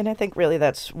sure. And I think really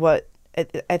that's what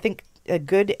I think a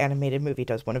good animated movie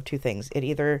does. One of two things: it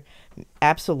either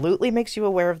absolutely makes you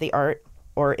aware of the art,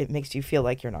 or it makes you feel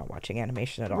like you're not watching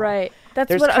animation at all. Right. That's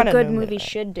There's what a kinda good no movie middle.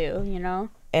 should do.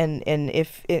 And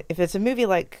if it's a movie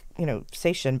like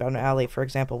say Shinbone Alley, for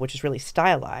example, which is really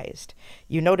stylized,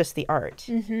 you notice the art.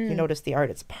 You notice the art.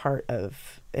 It's part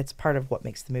of what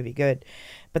makes the movie good.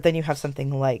 But then you have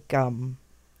something like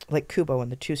Kubo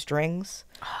and the Two Strings.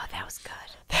 Oh, that was good.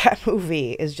 That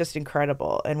movie is just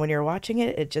incredible. And when you're watching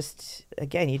it, it just,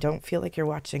 again, you don't feel like you're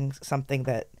watching something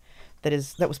that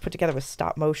was put together with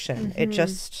stop motion. It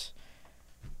just,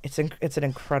 it's an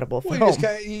incredible Well, film.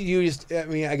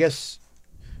 I guess,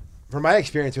 from my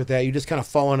experience with that, you just kind of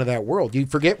fall into that world. You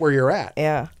forget where you're at,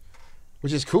 Yeah.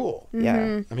 which is cool.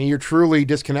 Yeah. I mean, you're truly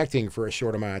disconnecting for a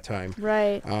short amount of time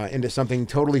Right. into something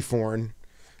totally foreign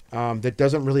that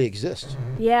doesn't really exist.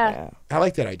 Yeah. Yeah. I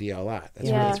like that idea a lot.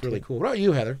 That's really cool. What about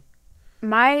you, Heather?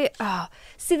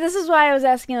 See, this is why I was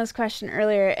asking this question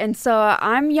earlier, and so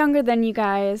I'm younger than you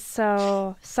guys,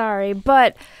 so sorry,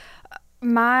 but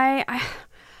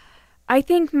I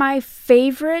think my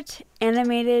favorite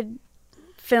animated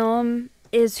film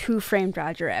is Who Framed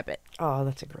Roger Rabbit, Oh,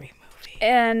 that's a great movie.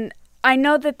 and I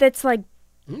know that that's like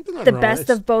the best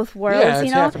of both worlds, yeah,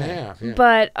 it's half and half. Yeah.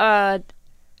 but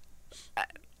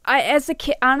as a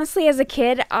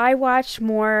kid, I watched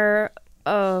more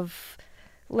of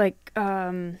like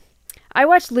I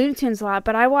watched Looney Tunes a lot,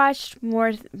 but I watched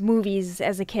more movies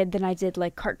as a kid than I did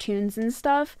like cartoons and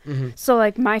stuff. So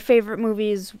like my favorite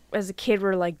movies as a kid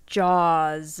were like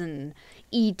Jaws and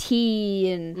E.T.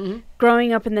 and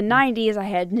growing up in the 90s, I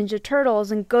had Ninja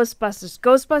Turtles and Ghostbusters.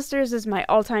 Ghostbusters is my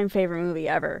all-time favorite movie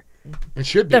ever. It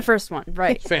should be. The first one,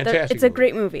 right. It's a fantastic It's a movie.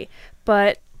 great movie.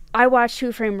 But I watched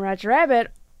Who Framed Roger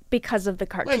Rabbit because of the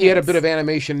cartoons. And you had a bit of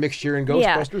animation mixture in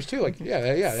Yeah. Ghostbusters too. Like,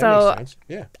 that So- makes sense.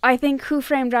 Yeah. I think Who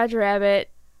Framed Roger Rabbit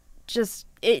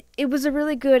it was a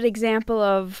really good example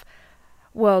of,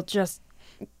 well, just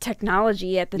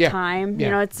technology at the Yeah, time. yeah.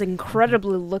 You know, it's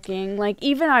incredibly looking. Like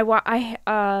even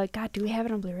God, do we have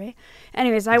it on Blu-ray?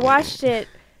 Anyways, I watched it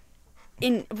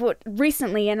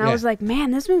recently, and I Yeah. was like, man,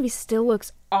 this movie still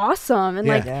looks awesome. And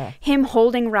Yeah. like Yeah. him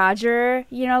holding Roger,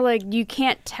 like you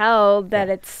can't tell that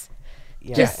it's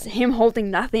Yeah. just him holding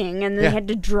nothing, and then Yeah. they had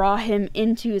to draw him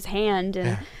into his hand,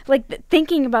 and like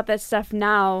thinking about that stuff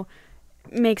now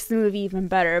makes the movie even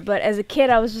better. But as a kid,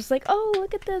 I was just like, oh,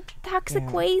 look at the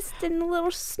toxic waste and the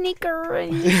little sneaker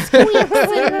and squeaks,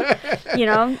 and, you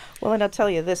know. Well, and I'll tell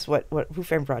you this: what Who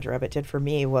Framed Roger Rabbit did for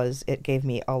me was it gave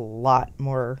me a lot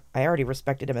more. I already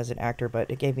respected him as an actor, but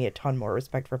it gave me a ton more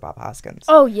respect for Bob Hoskins.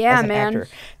 Oh yeah, as an man. actor,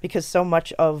 because so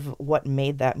much of what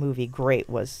made that movie great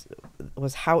was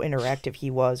how interactive he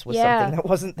was with something that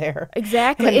wasn't there.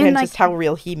 Exactly, and like, just how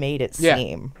real he made it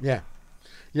seem. Yeah.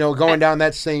 You know, going down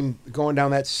that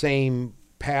same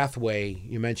pathway,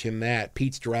 you mentioned that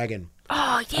Pete's Dragon.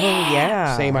 oh yeah. Oh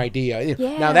yeah. Same idea.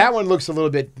 Yeah. Now that one looks a little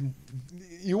bit.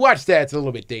 You watch that; it's a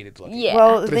little bit dated looking. Yeah.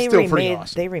 Well, But they it's still pretty remade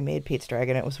awesome. they remade Pete's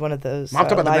Dragon. It was one of those I'm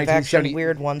talking about the live action 1970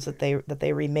 weird ones that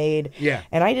they remade. Yeah.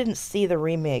 And I didn't see the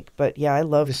remake, but yeah, I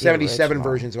loved The 77 original.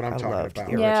 version's what I'm I talking loved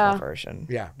about. The Yeah. original version.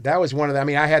 Yeah, that was one of the. I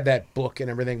mean, I had that book and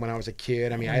everything when I was a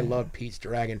kid. I mean, I loved Pete's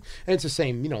Dragon, and it's the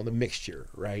same. You know, the mixture,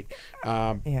 right?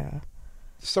 Yeah.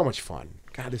 So much fun.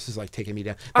 God, this is like taking me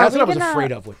down. Are That's we what I was gonna-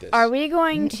 afraid of with this. Are we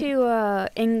going to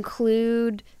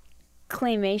include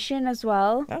claymation as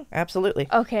well? Oh, absolutely.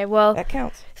 Okay, well, That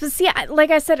counts. so see, like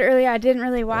I said earlier, I didn't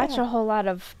really watch Yeah. a whole lot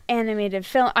of animated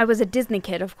film. I was a Disney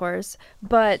kid, of course,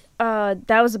 but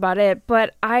that was about it.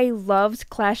 But I loved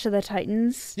Clash of the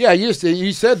Titans. Yeah, you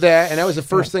said that, and that was the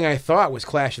first thing I thought was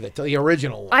Clash of the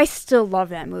original one. I still love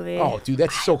that movie. Oh, dude,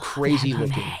 that's so crazy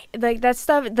looking. Like that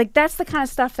stuff, like that's the kind of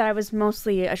stuff that I was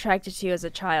mostly attracted to as a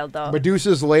child, though.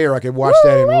 Medusa's Lair, I could watch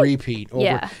that in Woo-wee. repeat. Over.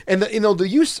 Yeah. And the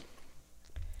use.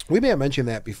 We may have mentioned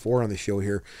that before on the show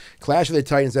here. Clash of the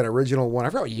Titans, that original one. I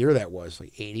forgot what year that was.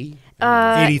 Like 80.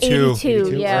 82.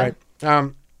 82, yeah. All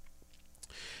right.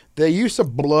 The use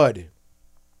of blood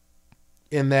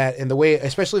in that, and the way,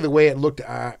 especially the way it looked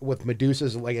with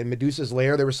Medusa's, like in Medusa's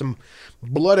Lair, there were some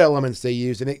blood elements they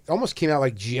used, and it almost came out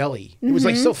like jelly. It was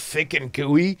like so thick and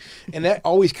gooey, and that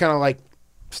always kind of like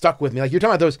stuck with me. Like you're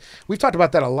talking about those, we've talked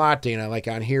about that a lot, Dana, like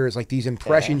on here, is like these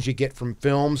impressions you get from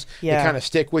films that kind of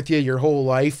stick with you your whole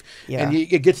life. Yeah. And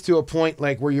it gets to a point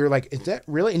like where you're like, is that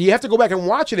really? And you have to go back and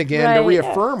watch it again to Right.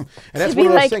 reaffirm. And that's to one be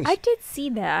of those like, things. I did see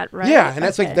that, right? Yeah, and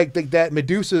that's Okay. like that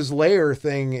Medusa's Lair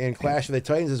thing in Clash of the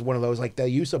Titans is one of those, like the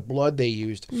use of blood they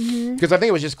used. Because I think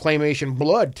it was just claymation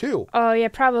blood too. Oh yeah,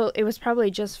 probably it was probably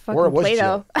just fucking Or it was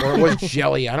Play-Doh. or it was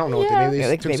jelly. I don't know. Yeah. Maybe Yeah, they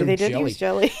like took maybe some they did jelly. use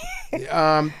jelly.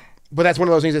 But that's one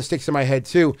of those things that sticks in my head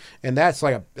too, and that's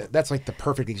like the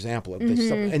perfect example of this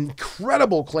stuff.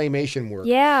 Incredible claymation work.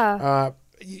 Yeah.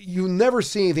 You never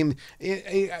see anything.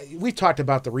 We talked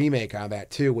about the remake on that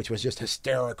too, which was just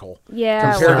hysterical.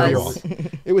 Yeah, compared it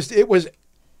to was. it was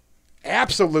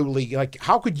absolutely like,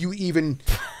 how could you even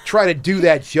try to do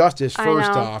that justice? I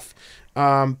First know. off,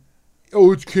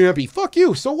 oh, it's campy. Fuck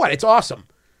you. So what? It's awesome.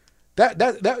 That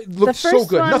The looked first so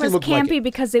good. one Nothing was looked campy like it.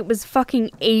 because it was fucking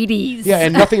 80s. Yeah,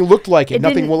 and nothing looked like it. It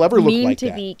Nothing didn't will ever look mean like to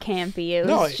that. be campy. It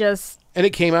No, was just And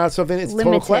it came out something. It's a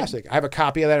total Limited. classic. I have a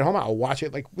copy of that at home. I'll watch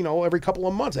it every couple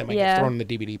of months. I might Yeah. get thrown in the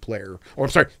DVD player, or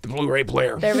I'm sorry, the Blu-ray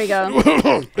player. there we go.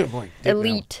 Oh, boy, dip now.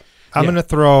 Elite. I'm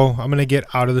gonna get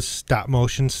out of the stop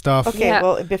motion stuff. Okay, Yeah.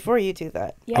 well, before you do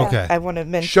that, Yeah. Okay. I want to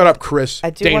mention. Shut up, Chris. I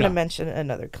do Dana. want to mention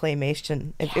another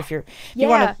claymation. If you Yeah.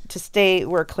 want to stay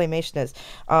where claymation is,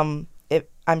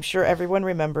 I'm sure everyone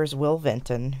remembers Will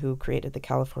Vinton, who created the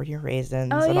California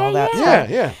Raisins Oh, and yeah, all that yeah. Yeah, stuff.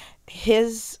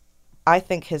 yeah. I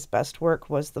think his best work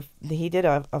was he did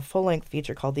a full length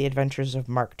feature called The Adventures of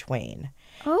Mark Twain.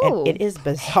 Oh. And it is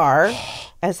bizarre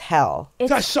as hell.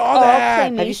 It's I saw all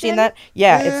that. Have you seen claymation? that?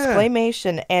 Yeah, Yeah. it's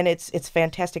claymation and it's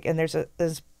fantastic. And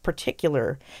there's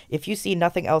particular, if you see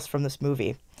nothing else from this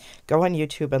movie, go on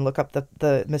YouTube and look up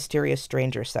the mysterious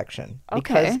stranger section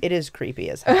because Okay. it is creepy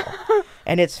as hell.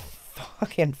 And it's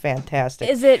fucking fantastic.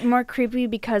 Is it more creepy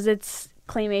because it's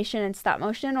claymation and stop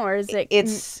motion, or is it?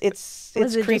 It's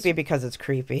was it creepy just- because it's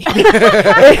creepy.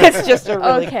 It's just a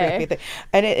really Okay. creepy thing,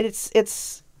 and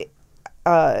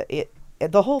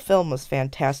the whole film was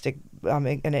fantastic.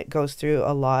 And it goes through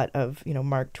a lot of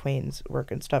Mark Twain's work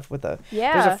and stuff with there's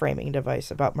Yeah. a framing device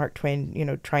about Mark Twain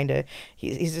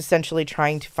he's essentially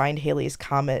trying to find Halley's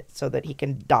Comet so that he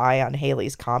can die on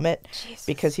Halley's Comet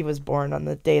because he was born on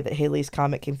the day that Halley's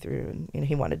Comet came through and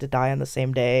he wanted to die on the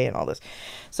same day and all this.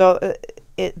 So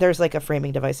there's like a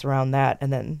framing device around that,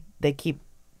 and then they keep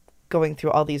going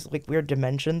through all these like weird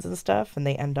dimensions and stuff, and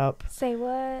they end up Say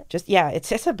what? it's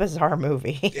just a bizarre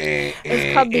movie.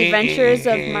 It's called The Adventures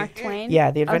of Mark Twain.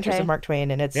 Yeah, The Adventures Okay. of Mark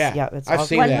Twain, and it's I've all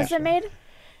seen When that. was it made?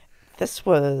 This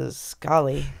was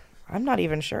golly, I'm not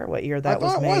even sure what year I that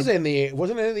was thought made.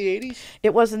 wasn't it in the 80s?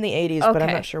 It was in the 80s, but I'm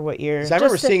Okay. not sure what year. 'Cause I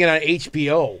remember Just to- seeing it on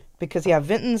HBO. Because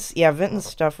Vinton's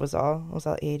stuff was all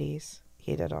 80s.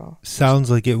 He did all.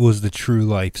 Sounds like it was the true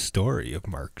life story of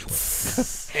Mark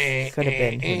Twain. Could have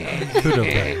been. Who knows? Could have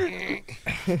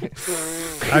been.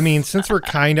 I mean, since we're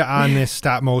kind of on this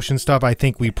stop motion stuff, I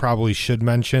think we probably should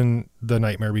mention The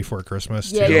Nightmare Before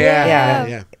Christmas, too.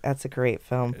 Yeah. That's a great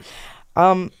film.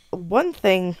 One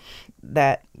thing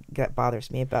that bothers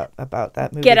me about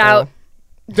that movie. Get out.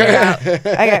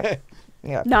 Okay.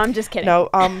 Yeah. No, I'm just kidding.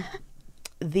 No.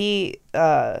 The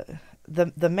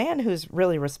man who's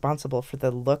really responsible for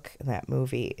the look in that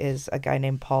movie is a guy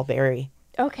named Paul Berry.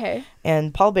 Okay.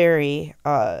 And Paul Berry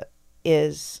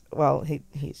is, well,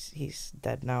 he's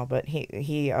dead now, but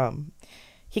he kind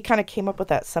of came up with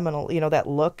that seminal, that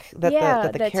look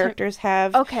that the characters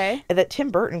have. Okay. That Tim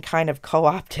Burton kind of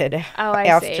co-opted see.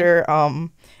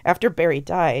 After Barry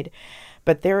died.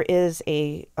 But there is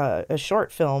a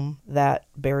short film that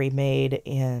Barry made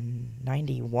in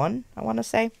 91, I want to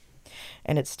say.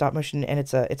 And it's stop motion, and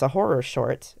it's a horror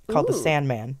short called The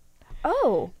Sandman.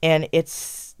 Oh. And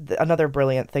it's another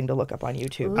brilliant thing to look up on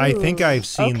YouTube. I think I've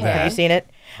seen that. Have you seen it?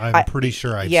 I'm pretty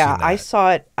sure I've seen that. Yeah, I saw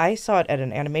it at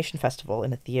an animation festival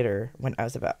in a theater when I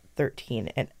was about 13,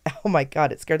 and oh my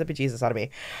god, it scared the bejesus out of me.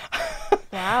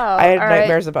 Wow. I had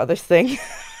nightmares about this thing.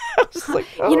 I was like,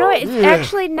 You know, it's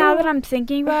actually, now that I'm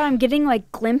thinking about it, I'm getting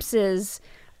like glimpses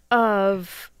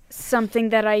of something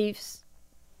that I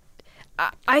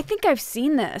think I've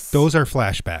seen this. Those are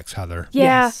flashbacks, Heather.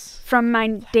 Yeah, Yes. from my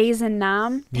days in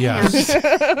Nam. Yes.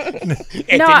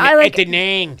 I like the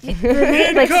name. like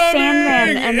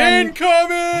Sandman, and then Incoming!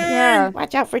 yeah.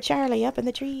 watch out for Charlie up in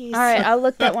the trees. All right, I'll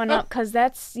look that one up because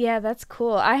that's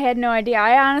cool. I had no idea.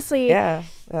 I honestly that's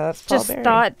Paul just Berry.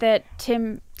 thought that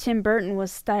Tim Burton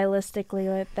was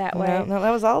stylistically that way. No,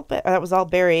 that was all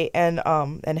Barry and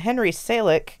Henry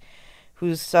Selick,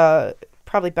 who's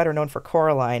probably better known for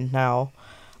Coraline now.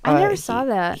 I never saw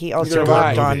that. He also Neither have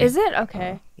worked I. on. Is it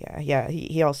okay? Yeah.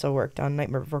 He also worked on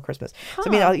Nightmare Before Christmas. So I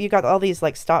mean, you got all these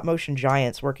like stop motion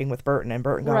giants working with Burton, and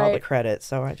Burton got all the Right. credit.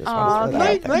 So I just Aw, wanted to throw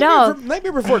that okay. out there. No.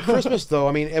 Nightmare Before Christmas, though,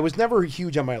 I mean, it was never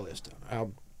huge on my list.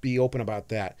 I'll be open about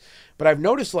that. But I've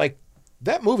noticed, like,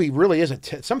 that movie really is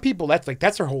some people, that's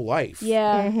their whole life.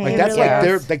 Yeah. Like it that's really like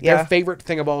is. their favorite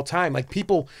thing of all time. Like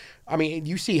people, I mean,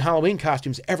 you see Halloween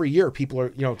costumes every year. People are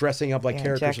dressing up like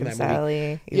characters Jack from and that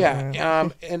movie. Sally. Yeah,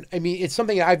 and I mean, it's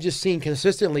something I've just seen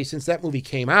consistently since that movie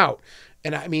came out.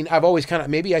 And I mean, I've always kind of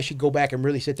maybe I should go back and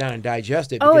really sit down and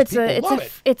digest it. Oh, Because it's people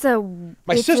love it.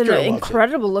 My sister loves it.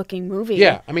 incredible looking movie.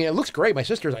 Yeah, I mean, it looks great. My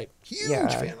sister's a huge Yeah.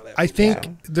 fan of that. I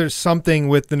think there's something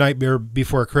with The Nightmare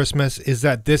Before Christmas is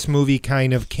that this movie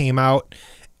kind of came out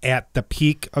at the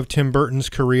peak of Tim Burton's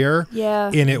career.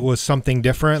 Yeah. And it was something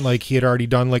different. Like he had already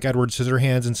done like Edward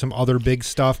Scissorhands and some other big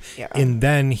stuff. Yeah. And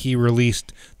then he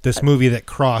released this movie that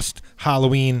crossed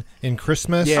Halloween and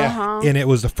Christmas. Yeah. Uh-huh. And it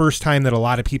was the first time that a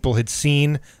lot of people had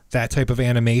seen that type of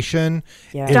animation.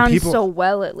 Yeah. And Done people, so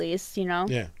well, at least,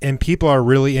 Yeah. and people are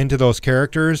really into those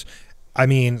characters. I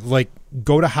mean, like,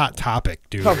 go to Hot Topic,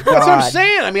 dude. Oh, That's what I'm God.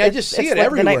 saying. I mean, I just see It's it like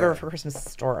everywhere. The Nightmare Before Christmas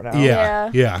store now.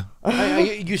 Yeah.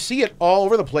 You see it all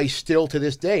over the place still to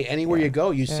this day. Anywhere you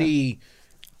go, you see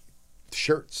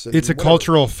shirts. And It's a whatever.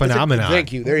 cultural It's phenomenon.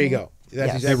 Thank you. There you go. That's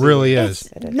Yes. exactly It really what is.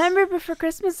 It is. Nightmare Before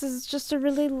Christmas is just a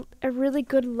really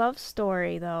good love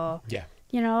story, though. Yeah.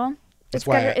 You know, That's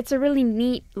why it's a really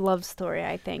neat love story,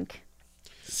 I think.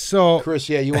 So Chris,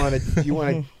 yeah, you want to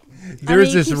there's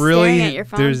you this keep staring at your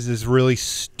phone. really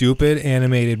stupid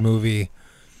animated movie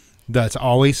that's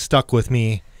always stuck with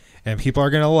me, and people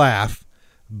are gonna laugh,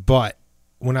 but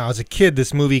when I was a kid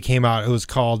this movie came out. It was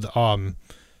called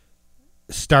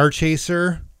Star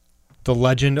Chaser The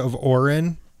Legend of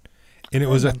Orin, and it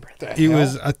was a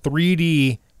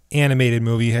 3D animated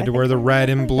movie. You had to wear the red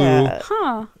and blue that.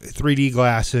 Huh. 3D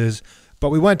glasses. But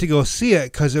we went to go see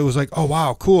it because it was like, oh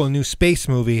wow, cool, a new space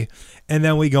movie. And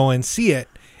then we go and see it,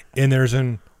 and there's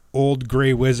an old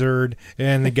gray wizard,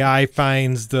 and the guy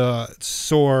finds the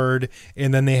sword,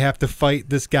 and then they have to fight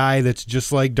this guy that's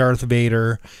just like Darth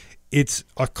Vader. It's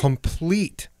a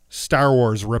complete Star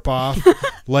Wars ripoff.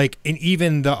 Like, and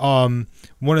even the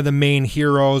one of the main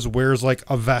heroes wears like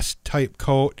a vest type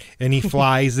coat, and he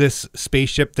flies this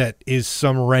spaceship that is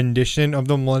some rendition of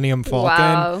the Millennium Falcon.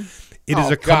 Wow. It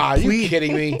is a God, are you complete.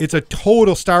 kidding me? It's a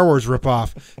total Star Wars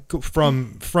ripoff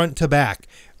from front to back.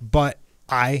 But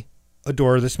I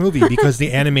adore this movie because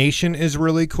the animation is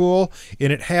really cool,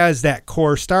 and it has that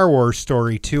core Star Wars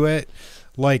story to it.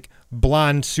 Like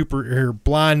blonde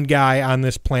guy on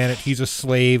this planet. He's a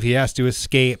slave. He has to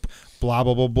escape. Blah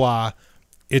blah blah blah.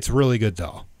 It's really good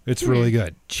though. It's really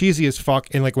good. Cheesy as fuck.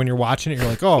 And like when you're watching it, you're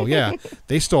like, oh yeah,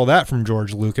 they stole that from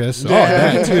George Lucas. Oh,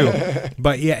 that too.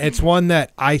 But yeah, it's one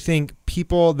that I think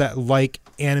people that like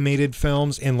animated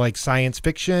films and like science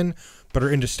fiction, but are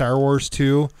into Star Wars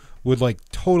too, would like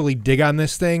totally dig on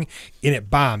this thing, and it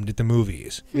bombed at the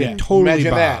movies. Yeah. It totally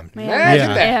Imagine that. bombed. Imagine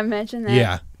that. Yeah, imagine that.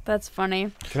 Yeah. That's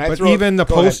funny. Can I But throw even the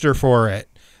go ahead. poster for it,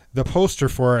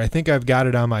 I think I've got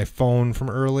it on my phone from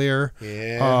earlier.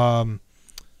 Yeah.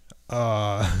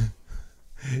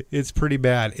 It's pretty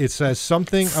bad. It says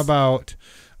something about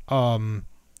the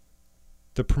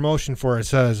promotion for it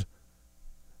says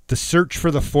the search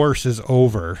for the Force is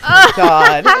over.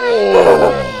 God.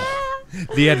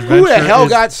 The adventure Who the hell is,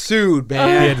 got sued,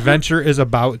 man? the adventure is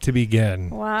about to begin.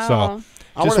 Wow. So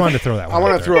I just wanna- wanted to throw that one. I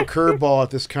want out to throw there. a curveball at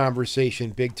this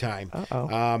conversation big time.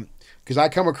 Uh-oh. Because I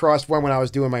come across one when I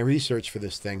was doing my research for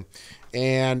this thing,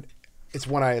 and it's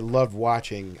one I loved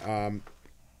watching. And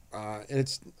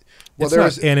it's It's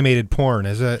not animated porn,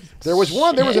 is it? there was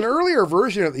an earlier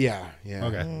version of yeah.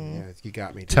 Okay. Yeah, you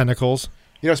got me. Tentacles.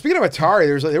 You know, speaking of Atari,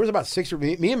 there was about six.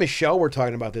 Me and Michelle were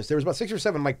talking about this. There was about 6 or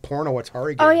 7 like porno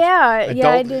Atari games. Oh yeah, yeah,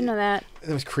 I Adult- do know that. It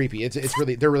was creepy. It's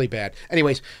really they're really bad.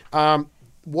 Anyways,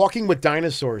 Walking with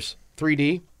Dinosaurs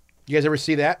 3D. You guys ever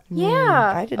see that?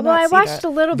 Yeah. I did well, not I see watched that. a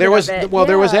little There bit was of it.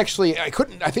 there was Yeah. actually I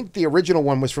think the original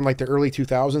one was from like the early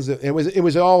 2000s. It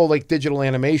was all like digital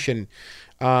animation,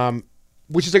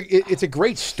 which is it's a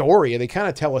great story. They kind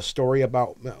of tell a story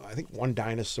about I think one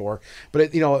dinosaur,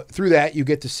 but through that you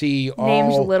get to see all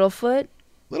Name's Littlefoot.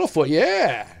 Littlefoot.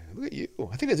 Yeah, look at you.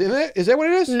 I think is that what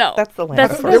it is? No, That's the Land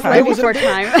That's Before that's Time. Land It was a- Before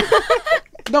Time.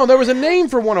 No, there was a name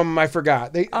for one of them. I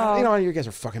forgot. They, Oh. you guys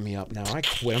are fucking me up now. I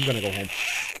quit. I'm gonna go home.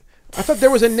 I thought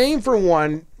there was a name for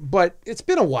one, but it's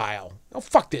been a while. Oh,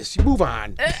 fuck this. You move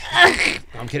on.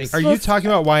 I'm kidding. Are you talking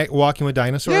about Walking with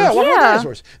Dinosaurs? Yeah, Walking with Yeah.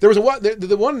 Dinosaurs. There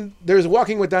was there's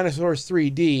Walking with Dinosaurs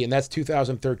 3D, and that's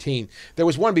 2013. There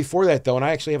was one before that though, and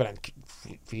I actually have it on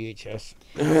VHS.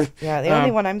 Yeah, the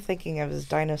only one I'm thinking of is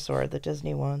Dinosaur, the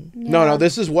Disney one. No,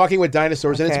 this is Walking with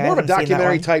Dinosaurs, and Okay, it's more of a I haven't seen that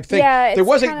documentary one. type thing. Yeah, there it's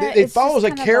wasn't. kinda- It it's follows just a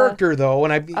kind of character though,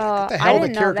 and what the I hell the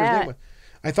didn't know character's that. name was?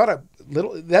 I thought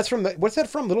that's from what's that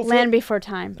from? Littlefoot? Land Before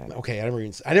Time. Okay, I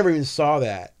never even saw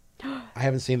that. I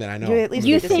haven't seen that. I know. You at least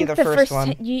You need to see think the the first first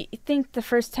one. you think the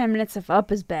first 10 minutes of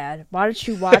Up is bad? Why don't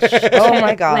you watch Oh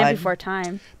my God. Land Before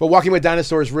Time? But Walking with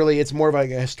Dinosaurs really, it's more of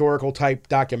like a historical type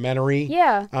documentary.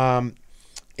 Yeah,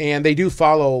 And they do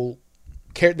follow.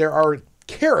 There are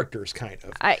characters, kind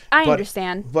of. I but-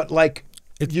 understand. But like,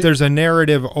 There's a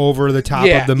narrative over the top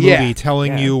Yeah, of the movie yeah.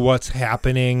 telling Yeah. you what's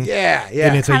happening. yeah.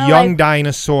 And it's a Kinda young like-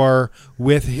 dinosaur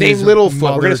with his named Littlefoot.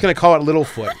 mother, We're just gonna call it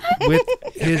Littlefoot. with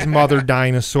his mother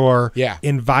dinosaur. Yeah.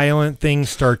 And violent things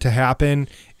start to happen.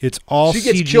 It's all She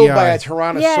gets CGI. killed by a Yeah,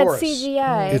 Tyrannosaurus. it's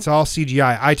CGI. It's all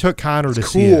CGI. I took Connor to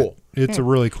see cool. it. It's a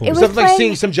really cool. It was Something like playing-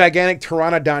 seeing some gigantic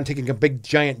pteranodon taking a big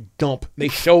giant dump. They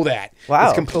show that. Wow,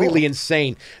 It's completely cool.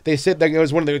 insane. They said that it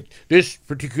was one of the this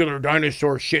particular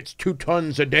dinosaur shits 2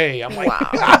 tons a day. I'm like,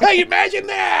 imagine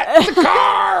that. It's a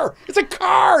car. It's a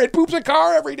car. It poops a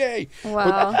car every day.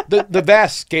 Wow. But the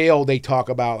vast scale they talk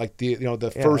about, like the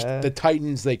first Yeah. the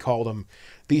Titans they called them.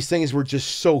 These things were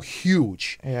just so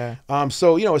huge. Yeah.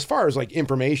 So as far as like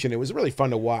information, it was really fun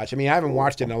to watch. I mean, I haven't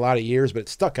watched it in a lot of years, but it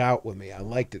stuck out with me. I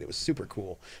liked it. It was super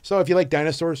cool. So if you like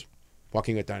dinosaurs,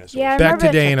 Walking with Dinosaurs. Yeah, I Back to remember it-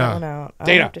 Check that Dana. one out. I'll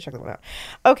Dana. have to check that one out.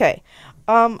 Okay.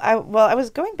 I was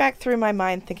going back through my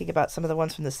mind thinking about some of the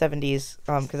ones from the 70s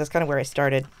because that's kind of where I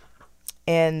started.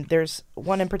 And there's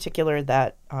one in particular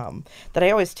that that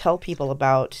I always tell people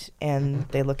about, and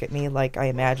they look at me like I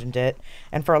imagined it.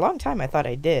 And for a long time, I thought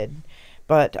I did.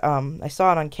 But I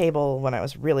saw it on cable when I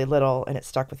was really little, and it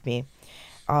stuck with me.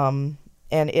 And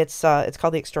it's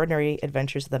called The Extraordinary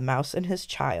Adventures of the Mouse and His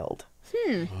Child.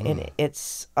 And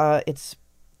it's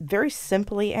very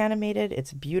simply animated.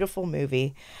 It's a beautiful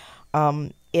movie.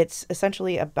 It's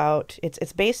essentially about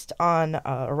it's based on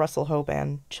a Russell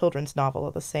Hoban children's novel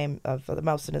of The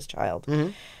Mouse and His Child.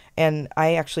 And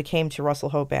I actually came to Russell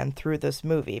Hoban through this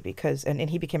movie because and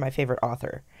he became my favorite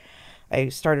author. I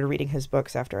started reading his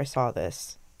books after I saw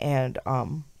this. And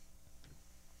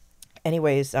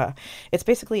anyways, it's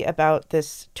basically about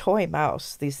this toy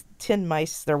mouse, these tin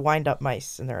mice. They're wind-up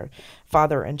mice, and they're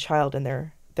father and child, and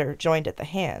they're joined at the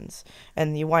hands.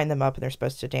 And you wind them up, and they're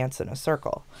supposed to dance in a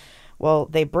circle. Well,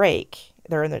 they break.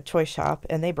 They're in the toy shop,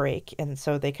 and they break, and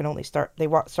so they can only start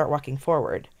walking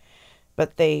forward.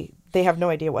 But they have no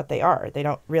idea what they are. They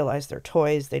don't realize they're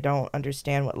toys. They don't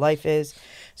understand what life is.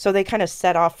 So they kind of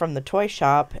set off from the toy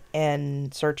shop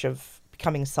in search of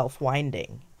becoming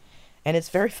self-winding. and it's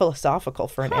very philosophical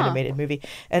for an animated movie.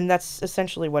 And that's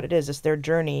essentially what it is. It's their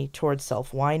journey towards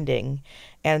self-winding,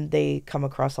 and they come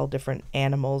across all different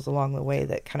animals along the way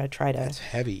that kind of try to That's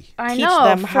heavy. I teach know,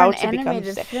 them for how an to become.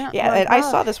 animated film. Yeah, Oh my and I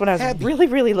God. saw this when I was Heavy. really,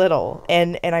 really little,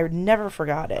 and I never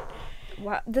forgot it.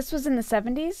 Wow, this was in the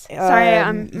 70s? Sorry,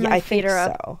 Yeah, I think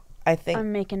up. so. I think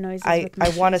I'm making noises I with my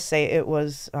want to shoes. say it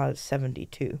was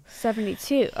 72.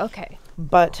 72, okay.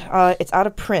 But it's out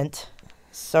of print,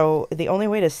 so the only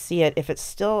way to see it, if it's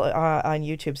still on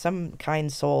YouTube, some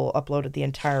kind soul uploaded the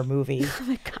entire movie.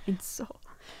 The kind soul.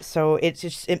 So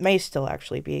it may still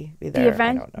actually be there. The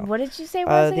event, I don't know. what did you say it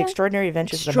was The again? Extraordinary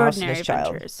Adventures of the Mouse and His Extraordinary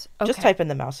Child. Adventures. Just Okay. type in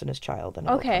The Mouse and His Child and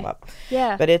it'll Okay. come up.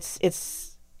 Yeah. But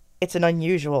it's an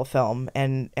unusual film,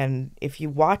 and if you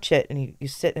watch it and you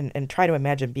sit and try to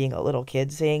imagine being a little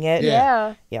kid seeing it,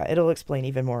 Yeah. yeah, it'll explain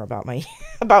even more about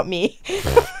about me.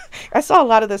 I saw a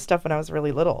lot of this stuff when I was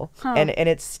really little, and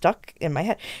it's stuck in my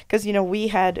head because we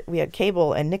had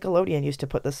cable, and Nickelodeon used to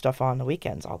put this stuff on the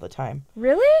weekends all the time.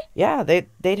 Really? Yeah,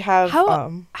 they'd have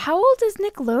How old is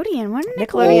Nickelodeon? When did Nickelodeon-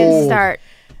 Nickelodeon Old. start?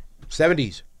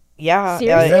 70s. yeah,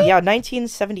 Seriously?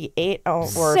 1978 or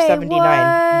Say 79.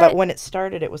 what? But when it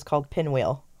started, it was called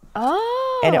Pinwheel.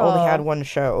 Oh. And it only had one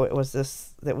show. It was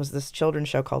this children's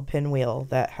show called Pinwheel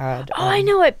that had. Oh, I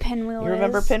know what Pinwheel is. You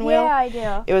remember Pinwheel? Yeah, I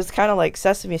do. It was kind of like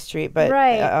Sesame Street, but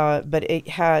Right. but it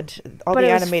had all But the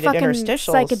it was animated fucking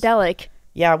interstitials. psychedelic.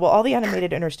 Yeah, well, all the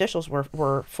animated interstitials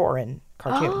were foreign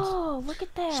cartoons. Oh, look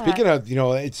at that. Speaking of,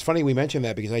 it's funny we mentioned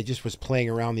that because I just was playing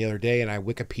around the other day and I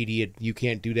Wikipedia'd you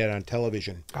can't do that on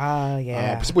television. Ah,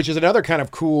 yeah. Which is another kind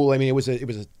of cool. I mean, it was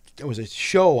a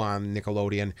show on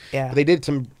Nickelodeon. Yeah. But they did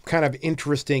some kind of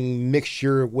interesting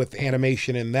mixture with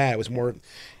animation in that. It was more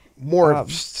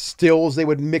stills they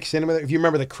would mix in with it. If you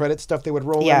remember the credit stuff they would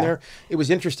roll Yeah. in there, it was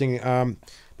interesting.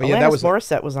 But Alanis yeah, that was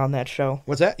Morissette was on that show.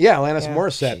 what's that? Yeah, Alanis Yeah,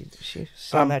 Morissette. She's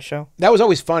on that show. That was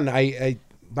always fun. I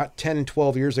about 10,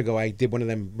 12 years ago, I did one of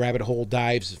them rabbit hole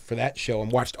dives for that show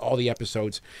and watched all the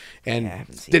episodes. And Yeah, I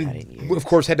haven't seen that in years. of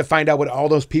course, had to find out what all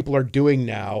those people are doing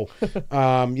now.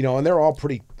 And they're all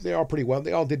pretty well.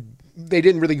 They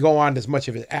didn't really go on as much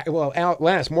of it. Well,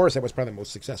 Alanis Morissette was probably the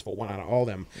most successful one out of all of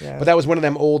them. Yeah. But that was one of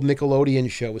them old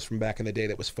Nickelodeon shows from back in the day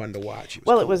that was fun to watch.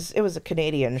 Well, cool. it was a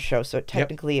Canadian show, so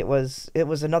technically it was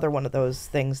another one of those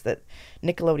things that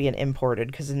Nickelodeon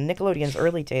imported, because in Nickelodeon's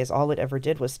early days, all it ever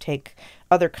did was take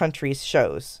other countries'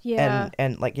 shows, Yeah.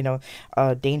 and like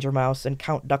Danger Mouse and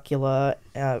Count Duckula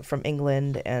from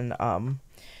England, and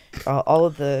all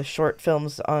of the short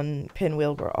films on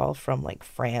Pinwheel were all from like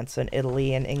France and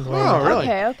Italy and England. Oh, really?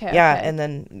 Okay. Yeah, okay. and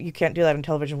then You Can't Do That on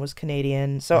Television was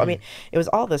Canadian. So I mean, it was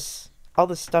all this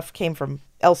stuff came from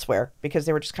elsewhere because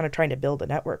they were just kind of trying to build a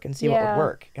network and see what Yeah. would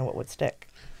work and what would stick.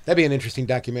 That'd be an interesting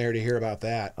documentary to hear about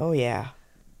that. Oh yeah.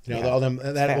 Yeah, all them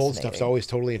that old stuff's fascinating. always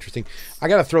totally interesting. I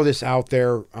got to throw this out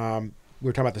there. We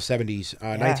were talking about the 70s,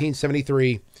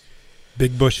 1973.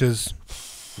 Big bushes.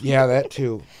 Yeah, that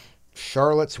too.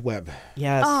 Charlotte's Web.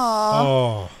 Yes. Aw.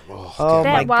 Oh, Oh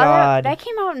my Wow, God. that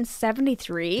came out in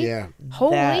 73? Yeah.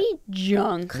 Holy That-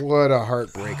 junk. What a Oh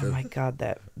heartbreaker. my God.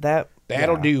 That'll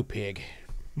That'll yeah. do, pig.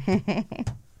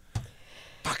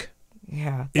 Fuck.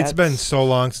 Yeah. it's been so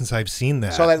long since I've seen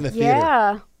that. Saw that in the theater.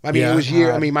 Yeah. I mean, Yeah. it was year.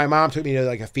 I God. mean, my mom took me to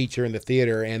like a feature in the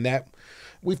theater, and that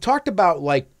we've talked about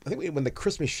like I think when the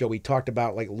Christmas show we talked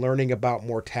about like learning about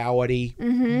mortality.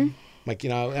 Mm-hmm. Like that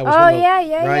was Oh, one of those-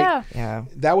 yeah. right? Yeah.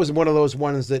 That was one of those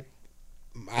ones that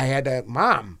I had to,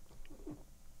 Mom,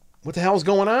 what the hell's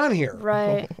going on here?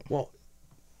 Right. Well,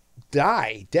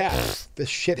 death. This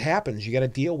shit happens. You got to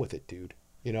deal with it, dude.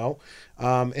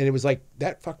 And it was like,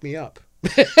 that fucked me up.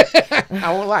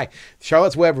 I won't lie.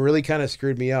 Charlotte's Web really kind of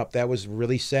screwed me up. That was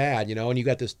really sad, and you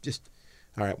got this just,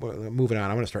 all right, well, moving on.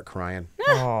 I'm going to start crying.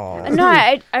 Oh.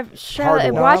 No, Charlotte,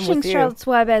 Hard one. watching I'm with you. Charlotte's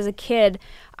Web as a kid,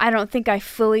 I don't think I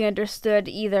fully understood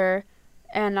either.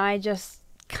 And I just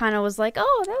kind of was like,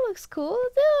 oh, that looks cool.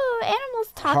 Oh,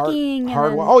 animals talking. Hard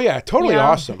and one. then- Oh, yeah, totally you know,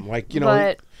 awesome. Like,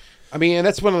 But I mean, and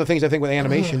that's one of the things I think with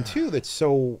animation too that's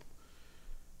so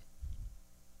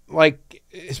like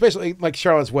especially like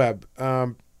Charlotte's Web,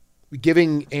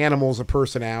 giving animals a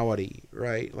personality,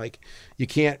 right? Like you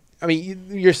can't I mean,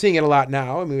 you're seeing it a lot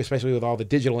now. I mean, especially with all the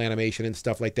digital animation and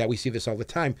stuff like that. We see this all the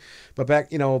time. But back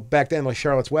then, like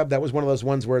Charlotte's Web, that was one of those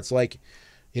ones where it's like,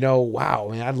 wow,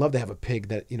 man, I'd love to have a pig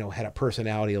that, had a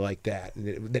personality like that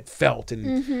and that felt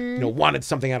and, wanted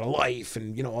something out of life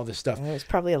and, all this stuff. There was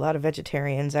probably a lot of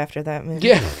vegetarians after that movie.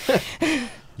 Yeah.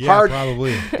 yeah, hard.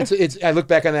 probably. It's. I look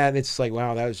back on that and it's like,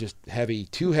 wow, that was just heavy,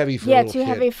 too heavy for a yeah, little too kid.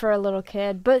 heavy for a little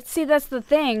kid. But see, that's the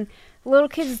thing. little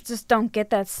kids just don't get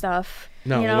that stuff.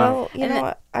 No, you they know. don't. Well, you And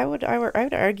know, I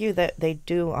would argue that they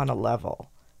do on a level,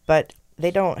 but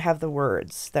they don't have the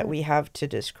words that we have to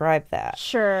describe that.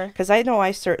 Sure. Because I know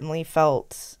I certainly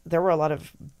felt there were a lot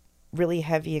of really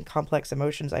heavy and complex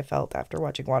emotions I felt after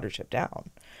watching Watership Down,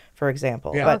 for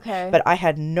example. Yeah. Okay. But I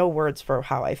had no words for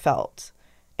how I felt.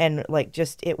 And like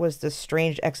just it was this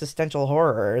strange existential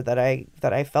horror that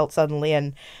I felt suddenly,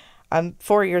 and I'm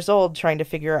 4 years old trying to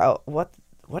figure out what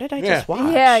did I just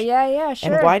watch? Yeah,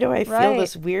 sure. And why do I feel Right.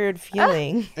 this weird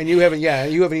feeling? And you haven't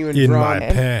even In drawn. my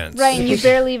pants. Right, and you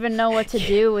barely even know what to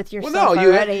do with Well, yourself no, you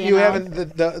already. you know?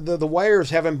 haven't. The wires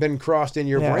haven't been crossed in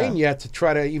your Yeah. brain yet to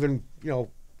try to even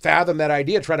fathom that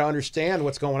idea, try to understand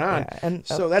what's going on. Yeah, and,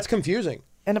 so that's confusing.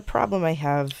 And a problem I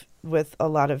have with a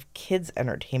lot of kids'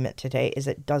 entertainment today is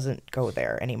it doesn't go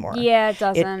there anymore. Yeah, it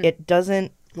doesn't. It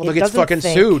doesn't. Well, it it gets doesn't fucking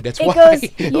think. sued. That's It why. goes.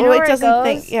 You know Well, it where doesn't goes?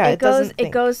 think- yeah, it it goes. doesn't It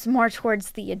think. goes more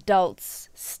towards the adults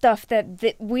stuff that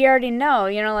we already know.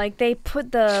 You know, like they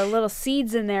put the little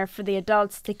seeds in there for the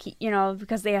adults to keep. You know,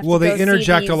 because they have. Well, to go they see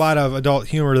interject a these- lot of adult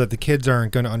humor that the kids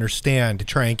aren't going to understand to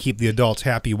try and keep the adults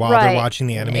happy while Right. they're watching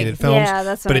the animated films. Yeah,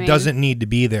 that's what but I it mean. doesn't need to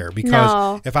be there because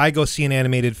No. if I go see an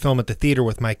animated film at the theater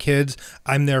with my kids,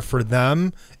 I'm there for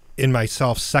them and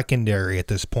myself secondary at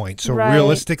this point. So Right.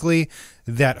 realistically,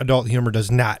 that adult humor does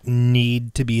not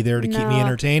need to be there to keep me No.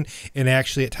 entertained. And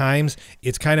actually, at times,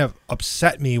 it's kind of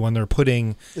upset me when they're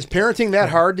putting, Is parenting that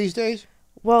hard these days?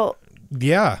 Well,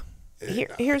 yeah.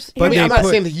 here's. But I mean, they I'm not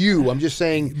put- saying to you. I'm just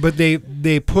saying. But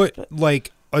they put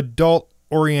like adult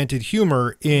oriented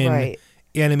humor in Right.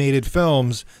 animated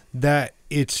films that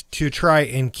it's to try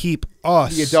and keep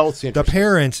us The adults the interested.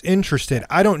 parents interested.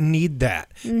 I don't need that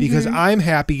because I'm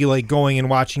happy like going and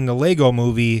watching the Lego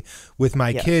movie with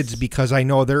my Yes. kids because I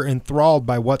know they're enthralled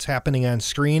by what's happening on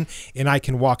screen and I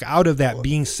can walk out of that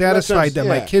being satisfied that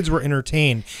my yeah. kids were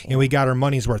entertained and we got our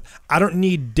money's worth. I don't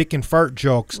need dick and fart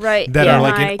jokes Right. that yeah, are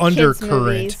like my an kids' undercurrent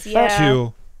movies, yeah.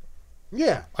 to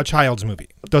Yeah. a child's movie.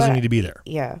 It doesn't But- need to be there.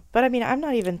 Yeah, but I mean, I'm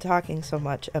not even talking so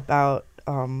much about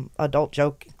adult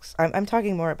jokes. I'm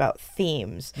talking more about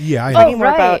themes. Yeah, I I'm know. talking more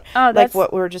right. about Oh, like that's-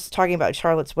 what we were just talking about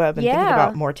Charlotte's Web and thinking Yeah.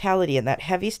 about mortality and that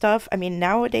heavy stuff. I mean,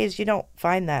 nowadays you don't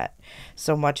find that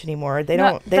so much anymore. They No,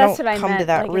 don't. They that's don't what I come to meant,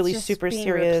 that like, it's really just super being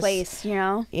serious. replaced, you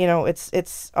know? You know,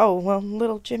 it's oh well,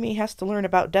 little Jimmy has to learn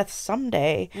about death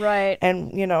someday. Right.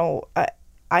 And you know,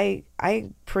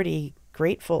 I'm pretty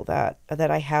grateful that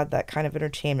I had that kind of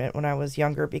entertainment when I was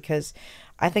younger because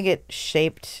I think it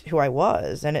shaped who I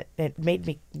was and it made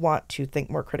me want to think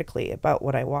more critically about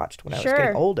what I watched when I was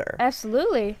getting older.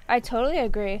 Absolutely. I totally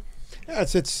agree. Yeah,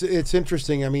 it's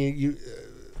interesting. I mean,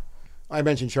 I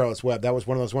mentioned Charlotte's Web. That was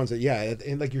one of those ones that,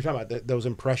 and like you're talking about, those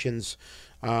impressions,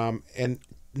 and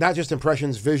not just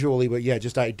impressions visually, but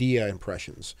just idea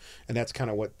impressions. And that's kind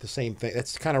of what the same thing.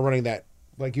 That's kind of running that,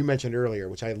 like you mentioned earlier,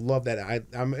 which I love. That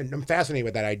I'm fascinated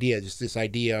with that idea. Just this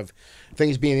idea of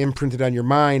things being imprinted on your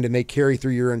mind and they carry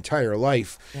through your entire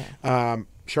life. Yeah.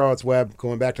 Charlotte's Web,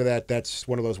 going back to that, that's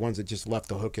one of those ones that just left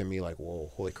the hook in me. Like, whoa,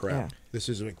 holy crap! Yeah. This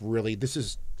is like really. This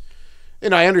is,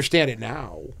 and I understand it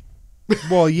now.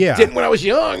 Well, yeah. Didn't when I was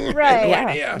young. Right.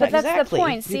 Yeah. Yeah. But that's Exactly. the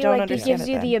point. You See, don't like it understand gives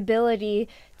it you then. the ability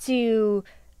to,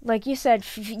 like you said,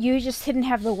 you just didn't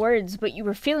have the words, but you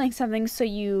were feeling something, so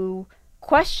you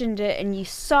questioned it and you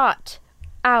sought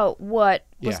out what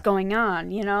was Yeah. going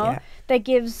on. You know, Yeah. that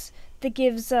gives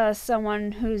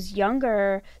someone who's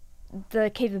younger the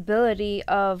capability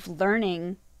of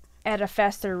learning at a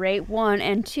faster rate. One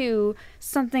and two,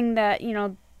 something that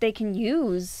they can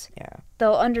use. Yeah.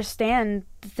 They'll understand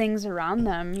the things around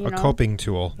them. You A know, coping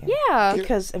tool. Yeah.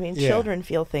 Because I mean, Yeah. children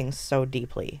feel things so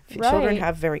deeply. Children Right.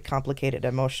 have very complicated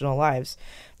emotional lives,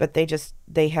 but they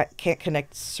can't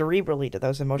connect cerebrally to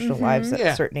those emotional lives at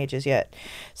Yeah. certain ages yet.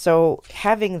 So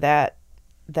having that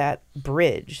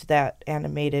bridge, that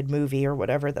animated movie or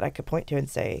whatever that I could point to and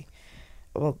say,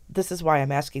 well, this is why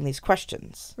I'm asking these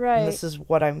questions. Right. And this is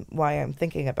why I'm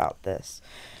thinking about this.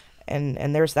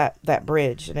 And there's that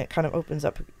bridge, and it kind of opens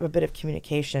up a bit of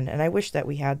communication. And I wish that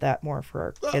we had that more for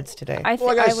our kids today. I Well,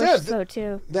 like I wish said, so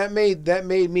too. That made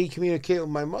me communicate with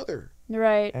my mother.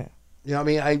 Right. Yeah. You know, I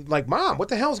mean, I like, Mom, what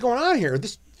the hell's going on here? Why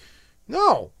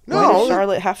does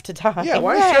Charlotte have to die? Yeah,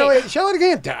 why Right. is Charlotte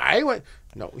can't die? What?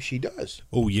 No, she does.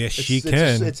 Oh, yes, she It's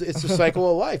can. It's a cycle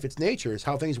of life. It's nature. It's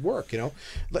how things work. You know,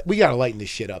 we got to lighten this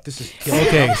shit up. This is killing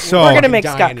Okay, me. so We're gonna make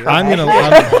dying Scott here. cry.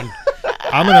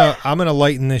 I'm gonna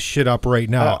lighten this shit up right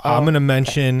now. I'm gonna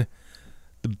mention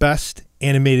the best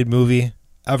animated movie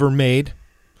ever made,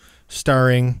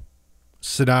 starring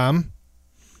Saddam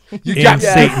You and got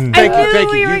Satan. Thank I you, knew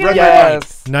thank we you. were You gonna read my mind.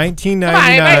 Yes.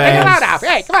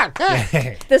 1999. Come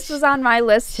on. This was on my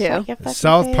list too. Shut your fucking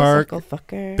South face, Park, Uncle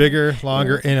Fucker. Bigger,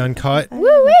 longer, and uncut.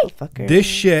 Woo-wee. Uncle Fucker. This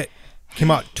shit came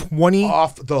out 20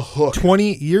 Off the hook.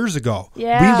 years ago.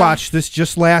 Yeah. We watched this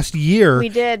just last year. We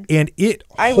did. And it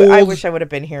I holds, wish I would have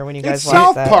been here when you guys It's watched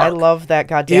South that. Park. I love that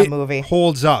goddamn it movie.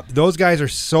 holds up. Those guys are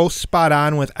so spot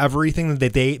on with everything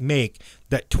that they make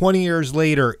that 20 years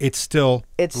later, it's still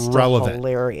It's still relevant.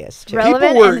 hilarious too.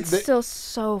 Relevant were- and it's they- still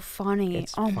so funny.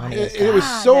 It's Oh my funny god. as It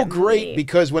was so that great movie.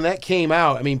 because when that came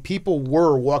out, I mean, people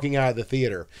were walking out of the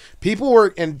theater. People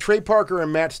were, and Trey Parker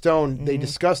and Matt Stone, they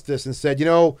discussed this and said,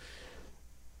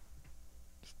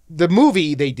 the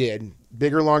movie they did,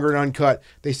 Bigger, Longer, and Uncut,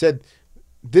 they said,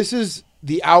 this is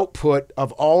the output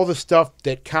of all the stuff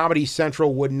that Comedy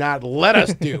Central would not let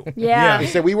us do. Yeah. They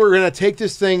said we were going to take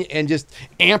this thing and just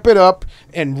amp it up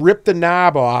and rip the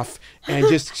knob off and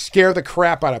just scare the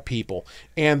crap out of people.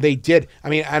 And they did. I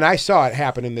mean, and I saw it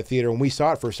happen in the theater. When we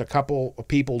saw it first, a couple of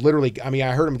people literally, I mean,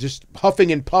 I heard them just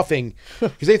huffing and puffing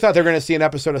because they thought they were going to see an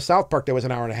episode of South Park that was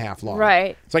an hour and a half long.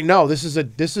 Right. It's like, no, this is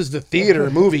the theater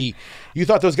movie. You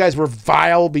thought those guys were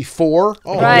vile before?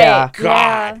 Oh, Right. Yeah.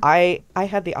 God. Yeah. I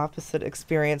had the opposite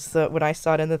experience. So when I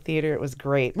saw it in the theater, it was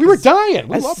great. We were dying.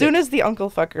 We As loved soon it. as the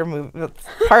Uncle Fucker movie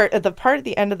part at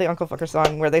the end of the Uncle Fucker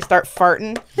song where they start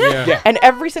farting, Yeah. and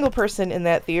every single person in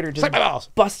that theater just Suck my balls.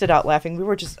 busted out laughing. We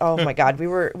were just, oh my god, we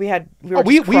were we just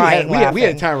had crying we had a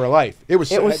laughing. time of our life. It was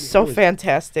so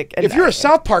fantastic. And If you're a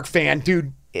South Park fan,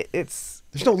 dude, it's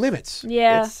there's no limits.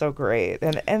 Yeah. it's so great,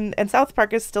 and South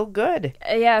Park is still good.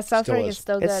 Yeah, South Still Park is. is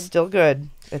still It's good. still good.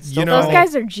 It's still You know- Those funny.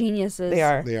 guys are geniuses. They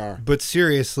are. They are. But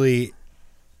seriously,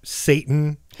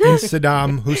 Satan and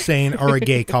Saddam Hussein are a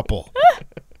gay couple.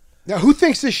 Now, who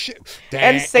thinks this shit?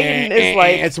 And Satan is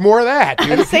like- it's more of that.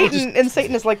 Dude. And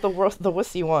Satan is like the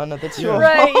wussy one of the two.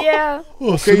 Right, yeah.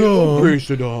 Oh, Okay, Saddam.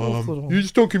 Saddam. You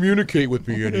just don't communicate with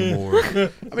me anymore.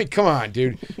 I mean, come on,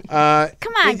 dude.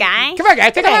 Come on, guy. Come on,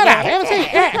 guys, take a look out. I haven't seen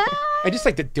it. Yeah. I just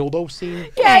like the dildo scene.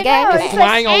 Yeah, I know. It's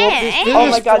Flying like, all over this. Oh my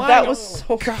just god, flying that all was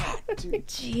over. so God, dude.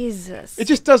 Jesus. It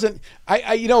just doesn't.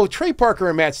 Trey Parker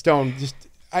and Matt Stone just.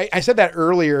 I said that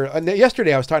earlier.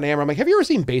 Yesterday I was talking to Amber. I'm like, have you ever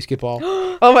seen Basketball?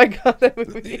 Oh my god, that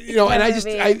movie. And I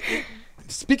movie.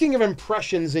 speaking of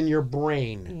impressions in your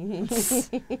brain,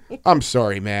 I'm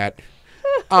sorry, Matt.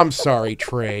 I'm sorry,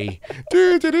 Trey.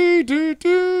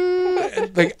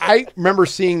 Like, I remember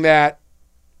seeing that.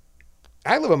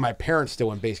 I live with my parents still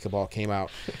when Basketball came out,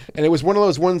 and it was one of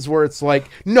those ones where it's like,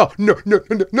 no.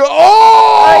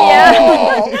 Oh,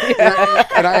 yeah.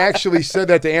 And I actually said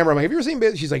that to Amber. I'm like, have you ever seen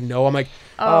Basketball? She's like, no. I'm like,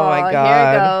 Oh my Here it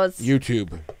God. goes.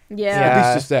 YouTube. Yeah. At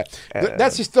Yeah. least just that.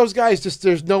 That's just those guys. Just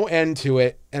there's no end to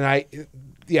it. And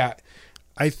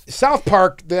South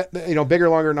Park. Bigger,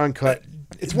 longer, and uncut.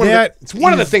 It's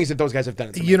one of the things that those guys have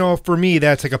done. For me,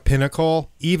 that's like a pinnacle.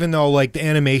 Even though like the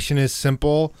animation is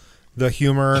simple, the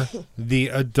humor, the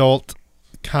adult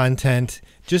content,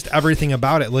 just everything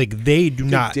about it, like they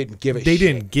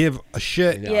didn't give a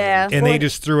shit. Yeah. And they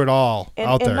just threw it all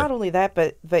out And there. not only that,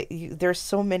 but there's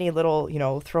so many little,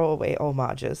 throwaway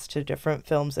homages to different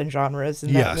films and genres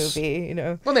in that Yes. movie,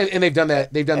 Well, they've done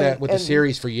that. They've done that with the and,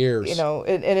 series for years.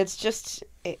 And it's just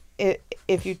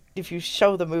if you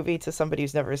show the movie to somebody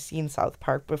who's never seen South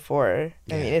Park before,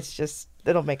 I mean, it's just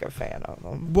it'll make a fan of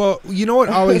them. Well, you know what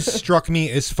always struck me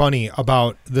as funny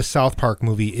about the South Park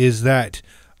movie is that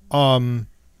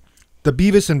the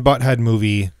Beavis and Butthead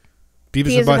movie,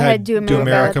 Beavis and Butthead Do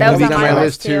America That was movie, on my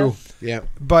list too. Yeah.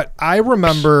 But I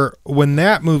remember when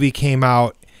that movie came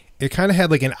out, it kind of had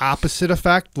like an opposite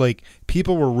effect. Like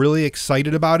people were really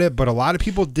excited about it, but a lot of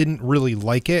people didn't really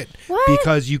like it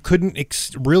because you couldn't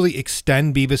really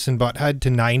extend Beavis and Butthead to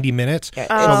 90 minutes. Yeah,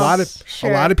 So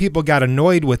a lot of people got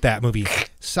annoyed with that movie.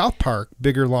 South Park,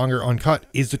 Bigger, Longer, Uncut,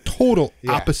 is the total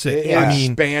opposite. It I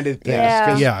mean, expanded things. Yeah.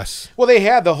 'Cause- yes. Well, they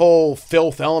had the whole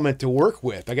filth element to work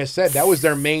with. Like I said, that was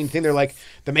their main thing. They're like,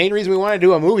 the main reason we wanted to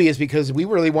do a movie is because we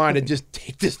really wanted to just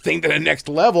take this thing to the next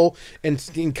level, and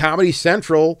Comedy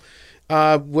Central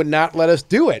would not let us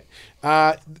do it.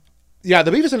 Yeah,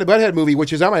 the Beavis and the Butthead movie,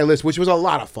 which is on my list, which was a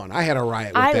lot of fun. I had a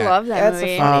riot with that. I love that That's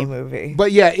movie. a funny movie.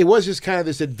 But yeah, it was just kind of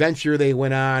this adventure they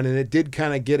went on, and it did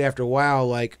kind of get after a while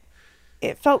like,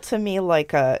 It felt to me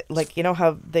like how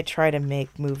they try to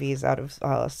make movies out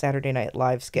of Saturday Night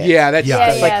Live skits. yeah, that's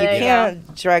Yeah. It's like you there you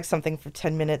can't drag something for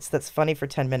 10 minutes that's funny for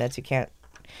 10 minutes. You can't.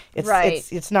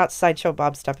 It's not Sideshow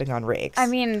Bob stepping on rakes. I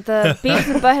mean, the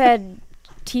Beavis and Butthead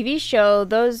TV show,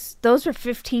 those were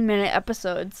 15-minute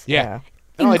episodes. Yeah.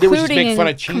 All I did was just Including make fun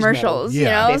in of cheese commercials,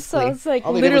 Yeah. So Basically. it's like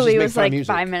All they did was literally just it make was fun of like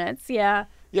music. 5 minutes. Yeah.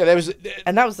 Yeah, that was.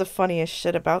 And that was the funniest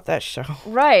shit about that show.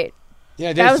 Right.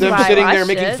 Yeah, That just was them why I sitting there watched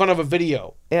making it. fun of a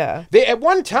video. Yeah. They at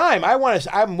one time,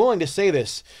 I'm willing to say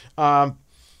this.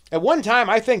 At one time,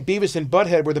 I think Beavis and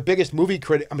Butthead were the biggest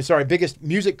biggest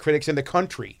music critics in the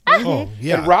country. Oh,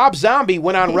 yeah. And Rob Zombie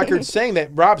went on record saying that.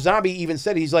 Rob Zombie even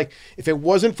said, he's like, if it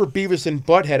wasn't for Beavis and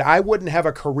Butthead, I wouldn't have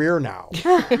a career now.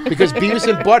 Because Beavis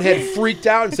and Butthead freaked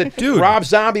out and said, Dude. Rob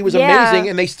Zombie was Yeah. amazing,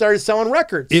 and they started selling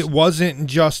records. It wasn't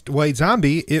just White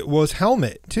Zombie; it was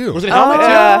Helmet too. Was it Helmet too?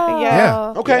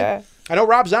 Yeah. Okay. Yeah. I know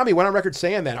Rob Zombie went on record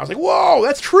saying that. I was like, whoa,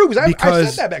 that's true. I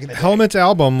Because said that back in the day. Helmet's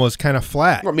album was kind of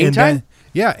flat. What, Meantime?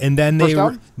 And then First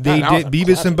album? they That was did a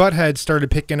Beavis and Butthead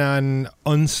started picking on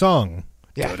Unsung.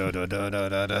 Yeah.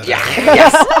 Da-da-da-da-da-da.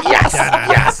 Yes.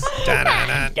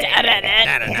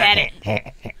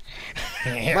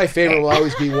 My favorite will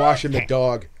always be washing the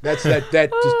dog. That's that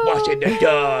just washing the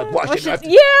dog.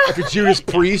 After Judas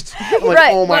Priest. I'm like,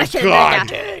 Right. oh my Watch it,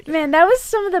 God. Man, that was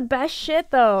some of the best shit,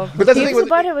 though. But that's the Beavis thing with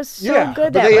and Butthead was so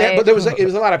good but that way. But it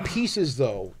was a lot of pieces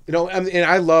though. And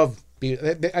I love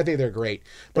I think they're great.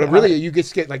 But really you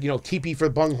just get like, TP for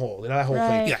bunghole, that whole thing.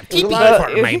 Right. Yeah, There's a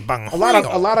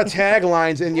lot of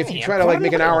taglines, and if you try to like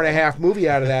make an hour and a half movie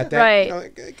out of that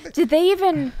Right. Did they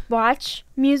even watch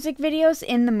music videos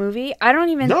in the movie? I don't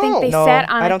even think they No, sat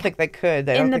on I don't think they could.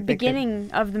 I in don't the think they could.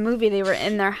 beginning of the movie. They were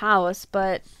in their house,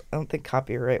 but I don't think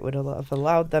copyright would have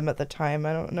allowed them at the time.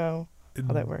 I don't know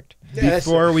how that worked.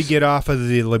 Before we get off of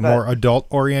the more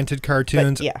adult-oriented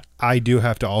cartoons, yeah. I do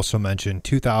have to also mention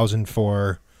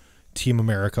 2004 Team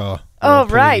America. oh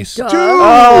World right, Police. duh. Dude,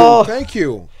 Oh. thank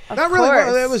you. Of Not really.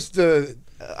 course. That was the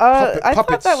I thought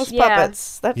puppets. that was Yeah.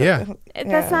 puppets. Yeah.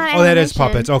 That's not. Oh, that is animation.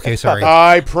 puppets. Okay, sorry.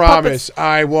 I promise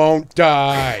I won't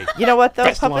die. You know what though?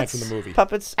 Best line Puppets. from the movie.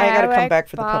 Puppets. I gotta come Eric back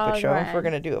for the puppet show. Baldwin. If we're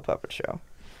gonna do a puppet show.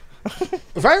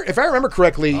 If I remember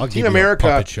correctly, I'll give Team you a America,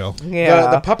 puppet show.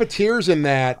 Yeah. the puppeteers in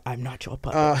that, I'm not your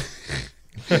puppet.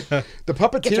 the your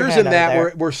puppeteers hand in out that of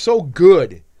there. were so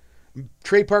good.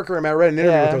 Trey Parker and I read an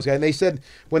interview with Yeah. those guys, and they said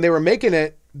when they were making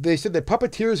it, they said the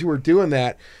puppeteers who were doing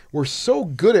that were so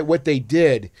good at what they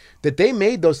did that they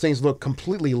made those things look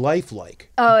completely lifelike.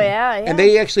 Oh yeah, yeah. And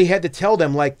they actually had to tell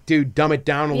them, like, dude, dumb it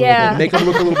down a little Yeah. bit, make them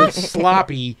look a little bit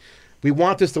sloppy. We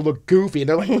want this to look goofy. And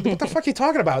they're like, what the fuck are you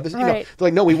talking about? This, Right. they're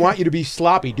like, no, we want you to be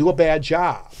sloppy. Do a bad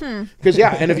job. Because,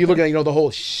 and if you look at, the whole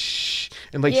shh,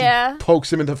 and like Yeah. she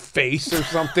pokes him in the face or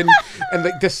something. And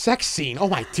like the sex scene, oh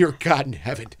my dear God in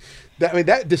heaven.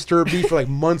 That disturbed me for like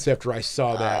months after I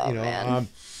saw that, man.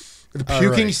 The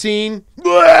puking right. scene,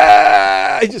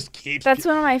 it just keeps. That's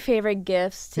one of my favorite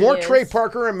gifts. To More use. Trey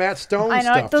Parker and Matt Stone I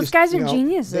know, stuff. those guys are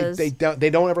geniuses. They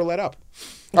don't ever let up.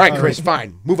 All right, Chris,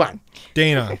 fine. Move on.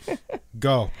 Dana,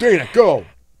 go. Dana, go.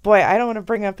 Boy, I don't want to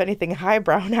bring up anything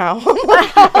highbrow now.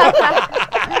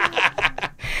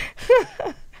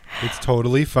 It's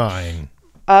totally fine.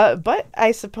 But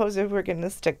I suppose if we're going to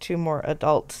stick to more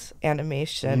adult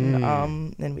animation,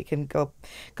 then we can go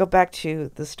back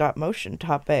to the stop motion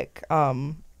topic.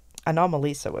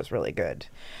 Anomalisa was really good.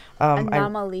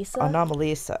 Anomalisa?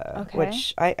 Anomalisa, Okay.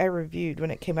 which I reviewed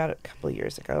when it came out a couple of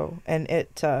years ago, and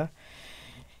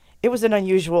it was an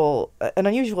unusual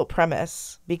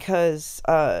premise because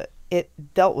it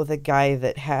dealt with a guy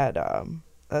that had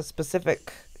a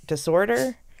specific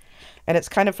disorder. And it's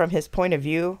kind of from his point of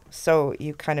view, so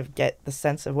you kind of get the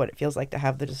sense of what it feels like to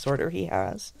have the disorder he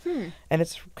has. And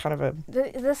it's kind of a...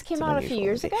 This came it's an out a few unusual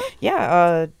years movie. ago?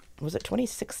 Yeah, was it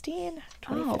 2016?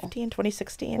 2015,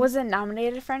 2016? Was it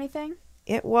nominated for anything?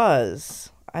 It was.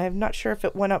 I'm not sure if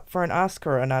it went up for an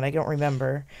Oscar or not. I don't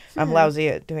remember. I'm lousy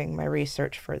at doing my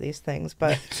research for these things,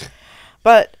 but...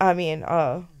 but, I mean,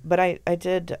 but I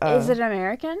did... Is it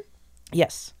American?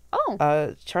 Yes.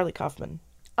 Oh. Charlie Kaufman.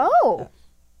 Oh.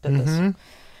 Did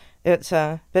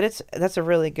this. That's a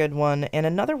really good one. And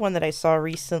another one that I saw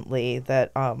recently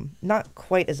that not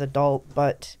quite as adult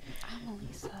but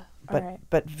Alright.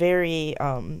 but very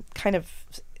kind of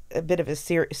a bit of a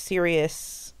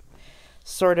serious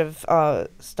sort of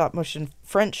stop motion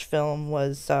French film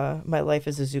was My Life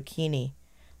as a Zucchini.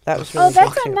 That was really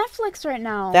that's good on too. Netflix right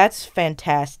now. That's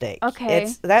fantastic. Okay.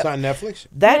 It's It's on Netflix.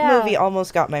 that Yeah. movie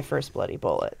almost got my first bloody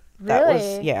bullet. That was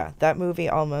Really? that movie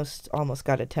almost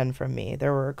got a 10 from me.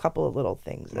 There were a couple of little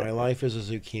things that My life is a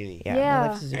zucchini. yeah, Yeah. My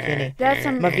Life is a Zucchini. That's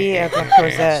Ma vie est un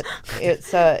Crozet.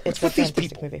 It's a with these fantastic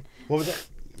people? movie. What was that?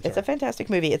 It's a fantastic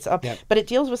movie. It's Yep. but it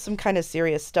deals with some kind of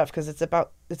serious stuff because it's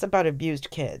about abused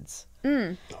kids.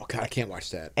 Oh God, I can't watch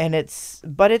that. And it's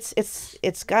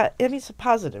got, I mean, it's a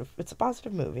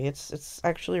positive movie. It's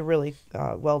actually really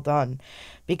well done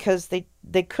because they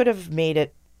could have made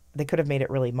it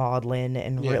really maudlin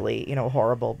and Yeah. really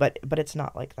horrible, but it's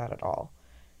not like that at all.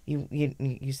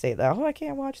 you say that, oh, I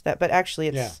can't watch that, but actually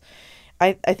it's. Yeah.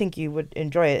 I think you would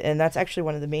enjoy it, and that's actually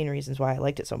one of the main reasons why I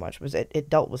liked it so much, was it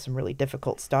dealt with some really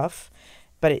difficult stuff,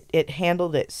 but it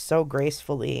handled it so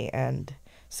gracefully and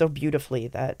so beautifully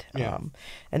that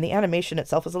and the animation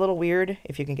itself is a little weird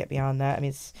if you can get beyond that. I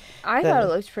mean, I thought it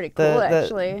looked pretty cool,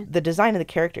 actually. The design of the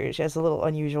characters is a little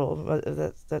unusual.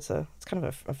 It's kind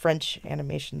of a French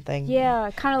animation thing. Yeah,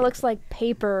 it kind of looks like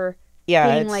paper.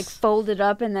 Yeah, being like folded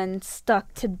up and then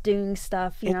stuck to doing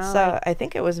stuff. You know, I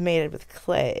think it was made with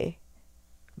clay.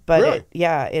 But really?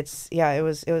 It's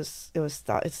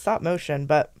stop motion,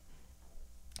 but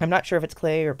I'm not sure if it's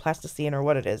clay or plasticine or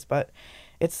what it is, but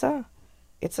it's a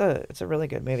really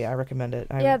good movie. I recommend it.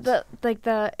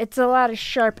 It's a lot of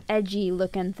sharp, edgy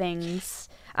looking things.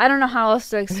 I don't know how else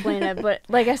to explain it, but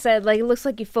like I said, like it looks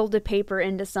like you folded paper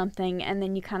into something and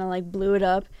then you kind of like blew it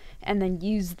up and then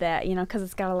used that, you know, because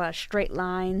it's got a lot of straight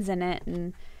lines in it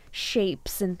and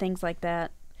shapes and things like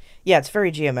that. Yeah, it's very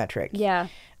geometric. Yeah.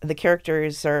 The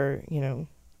characters are,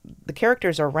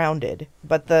 rounded,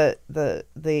 but the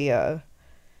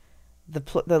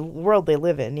world they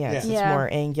live in, it's more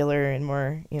angular and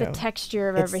more, the texture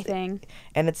of everything.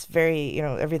 And it's very,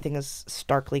 everything is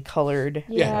starkly colored.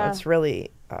 Yeah. It's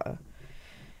really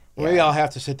Maybe I'll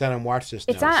have to sit down and watch this.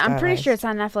 It's now. I'm pretty sure it's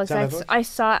on Netflix. I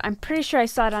saw it. I'm pretty sure I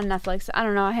saw it on Netflix. I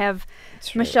don't know. I have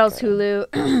Michelle's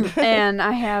Hulu and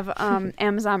I have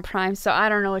Amazon Prime, so I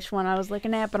don't know which one I was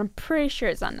looking at, but I'm pretty sure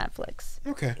it's on Netflix.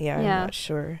 Okay. Yeah, I'm not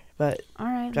sure, but all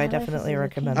right. I definitely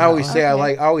recommend. I always say I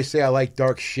like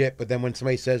dark shit, but then when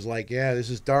somebody says like, "Yeah, this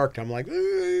is dark," I'm like,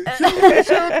 "You're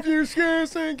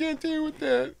scared, I can't deal with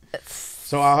that."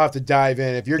 So I'll have to dive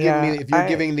in. If you're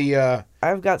giving the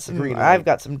I've got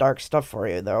some dark stuff for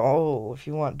you though. Oh, if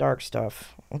you want dark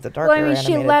stuff with the darker animated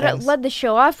things. Well, I mean, she led the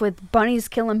show off with bunnies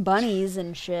killing bunnies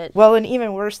and shit. Well, and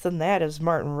even worse than that is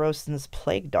Martin Roson's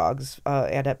Plague Dogs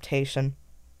adaptation,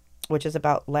 which is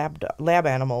about lab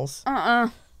animals.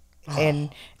 And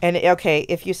okay,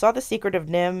 if you saw The Secret of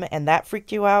NIMH and that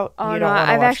freaked you out, you don't want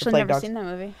to watch The Plague Dogs. I've actually never seen that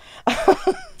movie.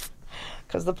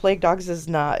 Because The Plague Dogs is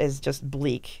just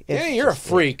bleak. You're a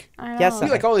freak. I know. Yes, you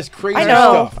like all this crazy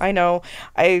stuff. I know.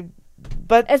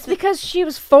 But it's because she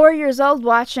was 4 years old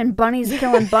watching bunnies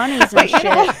killing bunnies and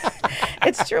shit.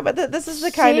 It's true, but this is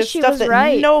the kind of stuff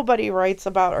that nobody writes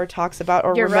about or talks about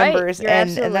or remembers, and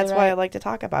that's why I like to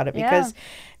talk about it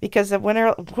because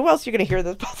who else are you going to hear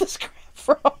about this crap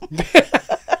from?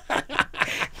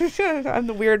 I'm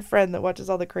the weird friend that watches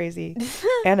all the crazy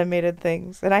animated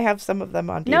things, and I have some of them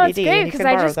on DVD. No, it's great because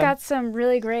I just got some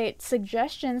really great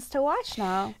suggestions to watch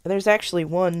now. And there's actually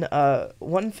one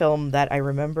film that I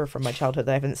remember from my childhood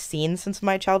that I haven't seen since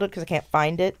my childhood because I can't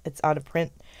find it. It's out of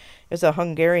print. It's a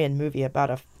Hungarian movie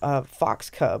about a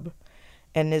fox cub,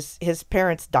 and his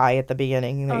parents die at the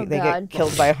beginning. They get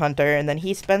killed by a hunter, and then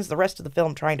he spends the rest of the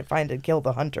film trying to find and kill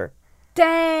the hunter.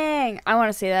 Dang, I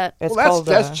want to see that.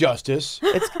 That's justice.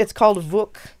 It's called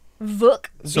Vuk. Vuk.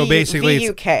 So basically,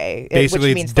 V-U-K,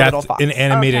 basically which it's means an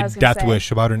animated death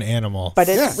wish about an animal. But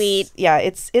it's sweet. Yeah,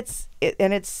 it's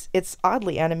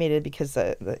oddly animated because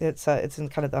it's in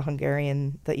kind of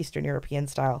the Eastern European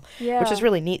style, which is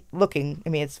really neat looking. I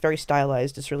mean, it's very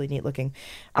stylized. It's really neat looking.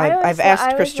 I've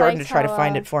asked Chris Jordan to try to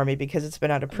find it for me because it's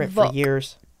been out of print for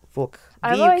years. Vuk.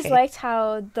 I've always liked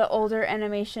how the older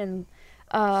animation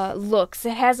looks.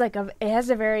 It has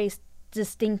a very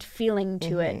distinct feeling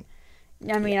to it.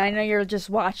 I mean, I know you're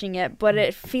just watching it, but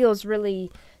it feels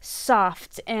really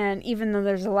soft, and even though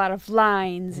there's a lot of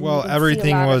lines, well,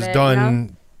 everything was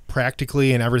done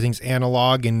practically, and everything's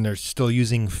analog, and they're still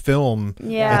using film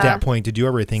at that point to do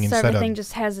everything so everything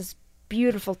just has this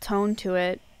beautiful tone to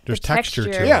it. There's texture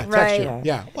to it. Yeah, texture.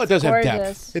 Yeah. Well, it does have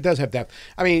depth. It does have depth.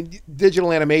 I mean,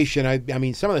 digital animation, I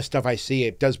mean, some of the stuff I see,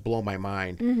 it does blow my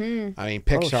mind. Mm-hmm. I mean,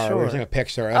 Pixar, everything with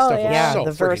Pixar, that stuff is so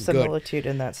the verisimilitude good.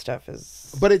 In that stuff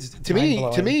is But it's to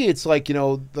me, it's like,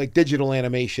 like digital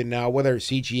animation now, whether it's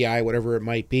CGI, whatever it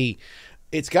might be,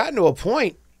 it's gotten to a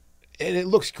point, and it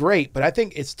looks great, but I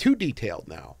think it's too detailed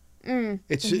now.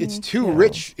 It's too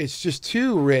rich. It's just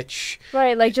too rich.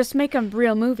 Right, like just make a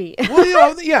real movie.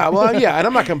 Well, and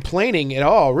I'm not complaining at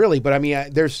all, really. But I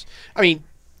mean,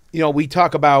 we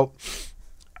talk about.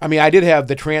 I mean, I did have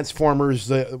the Transformers,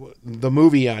 the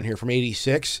movie on here from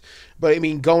 '86, but I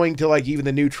mean, going to like even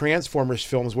the new Transformers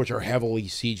films, which are heavily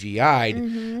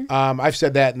CGI'd. I've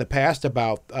said that in the past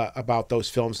about those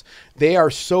films. They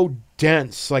are so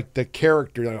dense, like the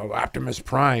character, Optimus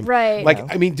Prime. Right.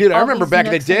 Like, I mean, dude, I remember back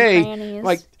in the day,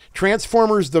 like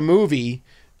Transformers the movie.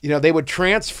 They would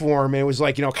transform, and it was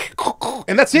like,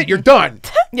 and that's it. You're done.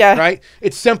 Yeah. Right.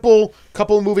 It's simple.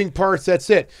 Couple of moving parts. That's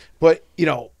it. But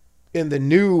in the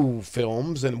new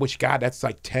films, and which, God, that's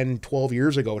like 10, 12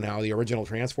 years ago now, the original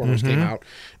Transformers came out.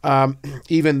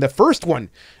 Even the first one,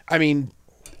 I mean,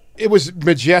 it was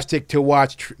majestic to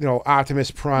watch, Optimus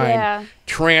Prime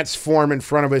transform in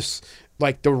front of us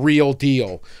like the real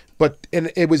deal.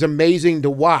 And it was amazing to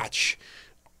watch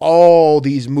all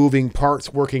these moving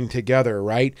parts working together,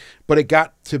 right? But it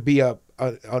got to be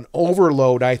an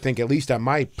overload, I think, at least on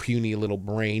my puny little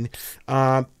brain,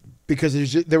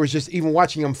 because there was just even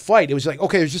watching them fight, it was like,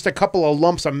 okay, there's just a couple of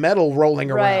lumps of metal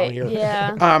rolling around here.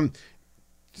 Yeah.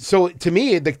 So to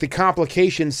me, the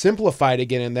complications simplified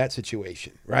again in that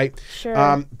situation, right?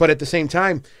 Sure. But at the same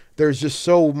time, there's just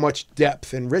so much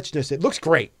depth and richness. It looks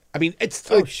great. I mean, it's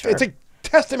a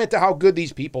testament to how good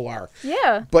these people are.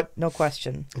 Yeah. But No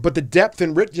question. But the depth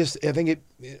and richness, I think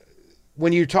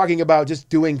when you're talking about just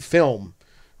doing film,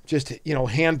 just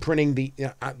hand printing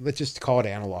let's just call it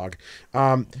analog.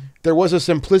 There was a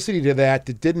simplicity to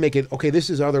that did make it okay. This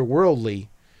is otherworldly.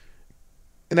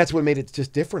 And that's what made it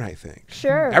just different, I think.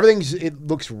 Sure. It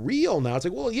looks real now. It's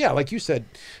like, well, yeah, like you said,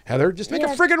 Heather, just make a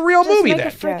friggin' real movie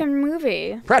then. Just make a freaking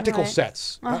movie. Practical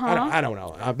sets. I don't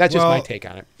know. That's just my take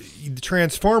on it. The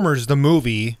Transformers, the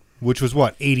movie, which was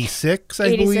what, 86,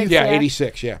 I believe? Yeah,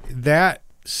 86, yeah. That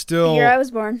still... The year I was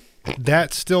born.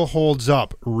 That still holds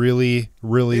up really,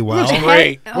 really well. Looks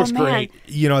great. Oh, Looks man.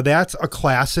 great. That's a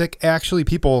classic. Actually,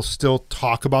 people still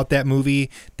talk about that movie.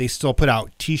 They still put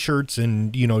out T-shirts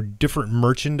and, different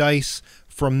merchandise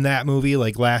from that movie.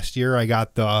 Like last year, I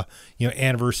got the,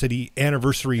 anniversary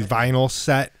vinyl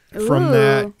set from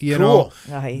that. Cool.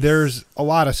 Nice. There's a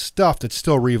lot of stuff that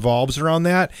still revolves around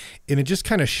that. And it just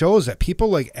kind of shows that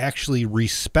people actually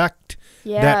respect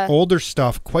that older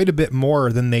stuff quite a bit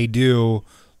more than they do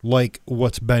like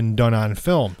what's been done on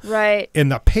film. Right.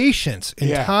 And the patience and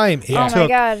time it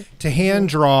took to hand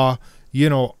draw,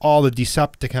 all the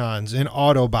Decepticons and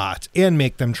Autobots and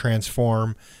make them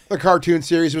transform. The cartoon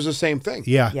series was the same thing.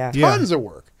 Yeah. Tons of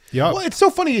work. Yeah. Well, it's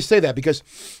so funny you say that because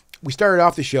we started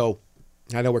off the show.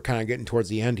 I know we're kind of getting towards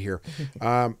the end here.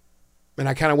 And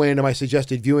I kind of went into my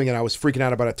suggested viewing and I was freaking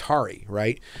out about Atari,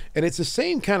 right? And it's the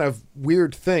same kind of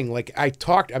weird thing. Like I've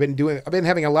been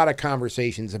having a lot of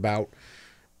conversations about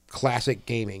classic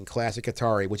gaming, classic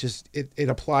Atari, which is, it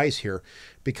applies here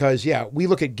because, we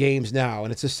look at games now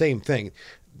and it's the same thing.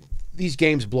 These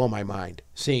games blow my mind,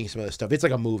 seeing some of this stuff. It's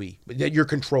like a movie that you're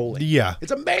controlling. Yeah.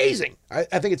 It's amazing. I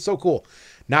think it's so cool.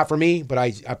 Not for me, but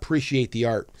I appreciate the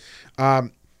art.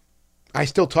 I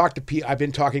still talk to people. I've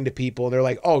been talking to people and they're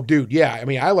like, oh, dude, yeah. I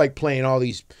mean, I like playing all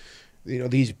these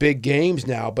these big games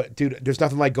now, but dude, there's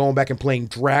nothing like going back and playing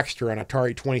Dragster on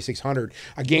Atari 2600,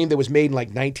 a game that was made in like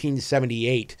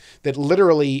 1978 that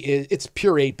literally it's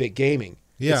pure 8-bit gaming.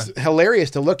 Yeah. It's hilarious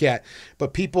to look at,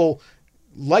 but people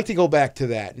like to go back to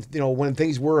that. When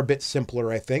things were a bit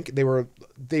simpler, I think they were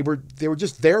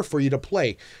just there for you to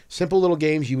play. Simple little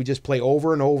games you would just play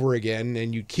over and over again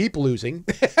and you keep losing.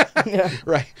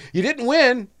 Right. You didn't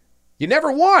win. You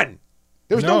never won.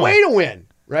 There was no way to win.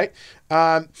 Right.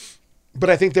 But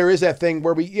I think there is that thing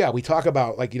where we talk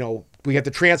about we have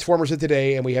the Transformers of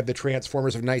today and we have the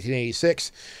Transformers of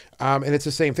 1986. And it's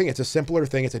the same thing. It's a simpler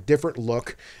thing. It's a different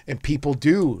look. And people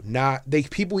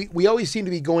we always seem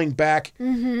to be going back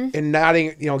and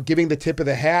nodding, giving the tip of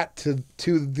the hat to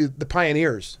the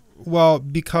pioneers. Well,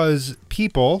 because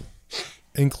people,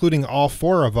 including all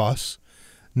four of us,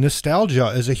 nostalgia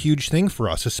is a huge thing for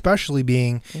us, especially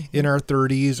being in our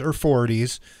 30s or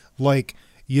 40s.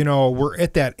 We're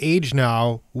at that age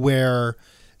now where,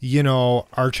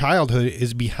 our childhood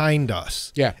is behind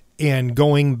us. Yeah. And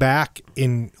going back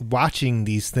and watching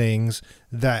these things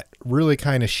that really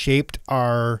kind of shaped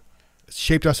us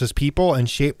as people and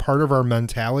shaped part of our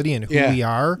mentality and who we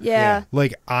are. Yeah.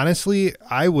 Honestly,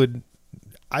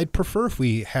 I'd prefer if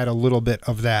we had a little bit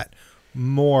of that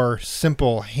more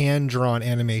simple hand-drawn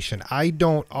animation. I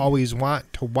don't always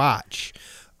want to watch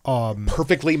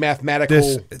perfectly mathematical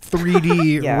this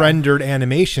 3D rendered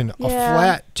animation. A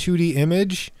flat 2D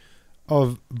image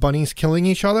of bunnies killing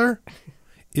each other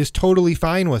is totally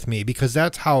fine with me because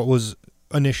that's how it was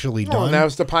initially done. And that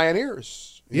was the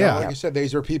pioneers. Like I said,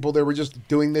 these are people that were just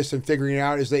doing this and figuring it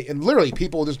out and literally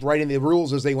people just writing the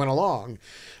rules as they went along.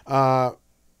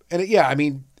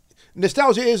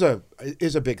 Nostalgia is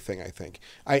a big thing, I think.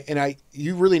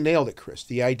 You really nailed it, Chris.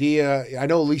 The idea, I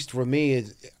know at least for me,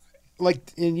 is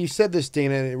and you said this,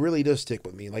 Dana, and it really does stick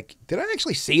with me. Did I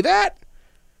actually see that?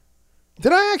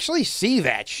 Did I actually see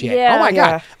that shit? Yeah, oh my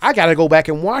God. I got to go back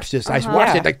and watch this. I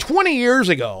watched it 20 years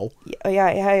ago. Yeah,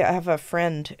 I have a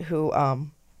friend who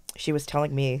she was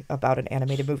telling me about an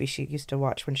animated movie she used to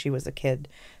watch when she was a kid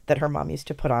that her mom used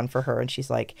to put on for her. And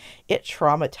she's like, it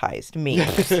traumatized me.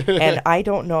 And I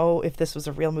don't know if this was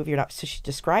a real movie or not. So she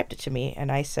described it to me.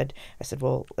 And I said,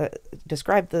 well,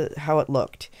 describe how it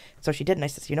looked. So she did. And I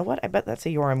said, you know what? I bet that's a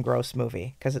Yoram Gross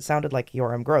movie, because it sounded like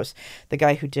Yoram Gross, the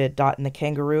guy who did Dot and the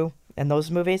Kangaroo and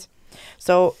those movies.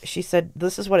 So she said,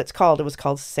 this is what it's called. It was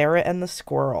called Sarah and the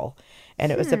Squirrel.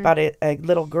 And it was about a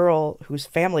little girl whose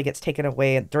family gets taken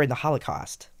away during the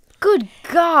Holocaust. Good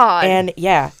God. And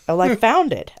yeah, I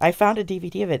found it. I found a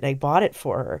DVD of it and I bought it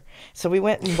for her. So we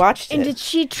went and watched it. And did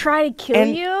she try to kill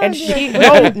you? And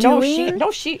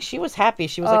she she was happy.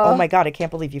 She was like, "Oh my God, I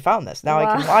can't believe you found this. Now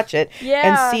I can watch it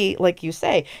and see." Like you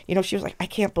say, she was like, "I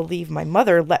can't believe my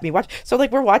mother let me watch." So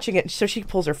like we're watching it, and so she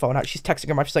pulls her phone out. She's texting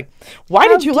her mom. She's like, "Why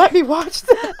did you let me watch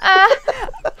this?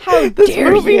 How this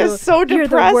dare movie you? is so depressing. You're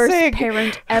the worst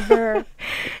parent ever."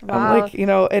 Wow. I'm like,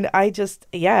 and I just,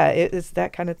 it's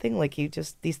that kind of thing. Like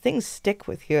these things stick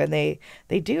with you, and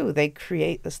they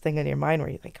create this thing in your mind where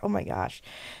you think, oh my gosh,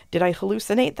 did I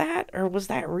hallucinate that, or was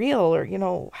that real, or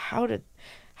how did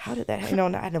that,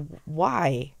 and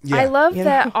why? Yeah. I love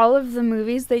that all of the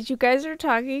movies that you guys are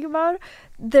talking about,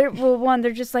 they're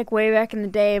just like way back in the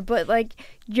day, but like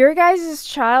your guys'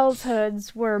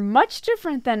 childhoods were much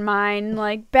different than mine.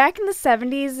 Like back in the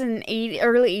 70s and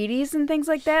early 80s and things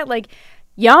like that, like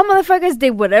y'all motherfuckers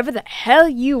did whatever the hell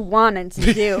you wanted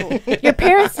to do. Your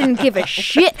parents didn't give a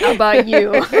shit about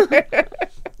you.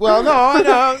 Well,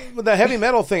 no, the heavy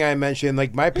metal thing I mentioned,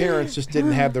 like my parents just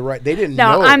didn't have the right. They didn't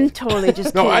know. No, I'm totally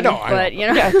just kidding. No, I know. But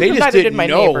Yeah, they just neither didn't did my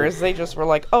know. neighbors. They just were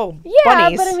like, oh, yeah,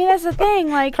 bunnies. but I mean that's the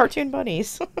thing. Like cartoon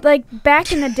bunnies. like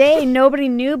back in the day, nobody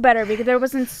knew better because there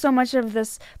wasn't so much of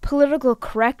this political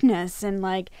correctness and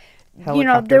like.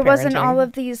 There wasn't all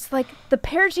of these, like, the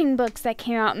parenting books that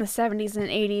came out in the 70s and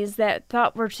 80s that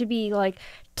thought were to be, like,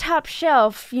 top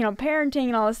shelf, parenting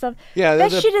and all this stuff. Yeah.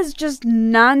 That shit is just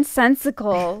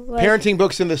nonsensical. Like, parenting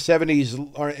books in the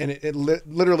 70s, it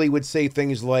literally would say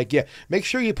things like, make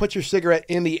sure you put your cigarette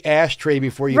in the ashtray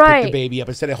before you pick the baby up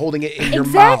instead of holding it in your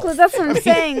mouth. Exactly. That's what I'm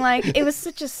saying. Like, it was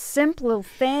such a simple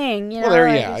thing, Well,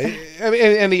 I mean,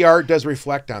 and the art does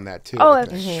reflect on that, too. Oh,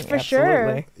 for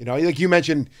sure. Like you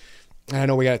mentioned... I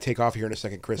know we got to take off here in a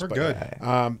second, Chris. We're but good.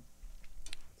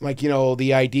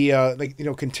 The idea,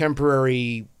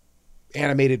 contemporary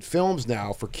animated films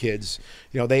now for kids,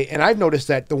 and I've noticed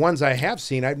that the ones I have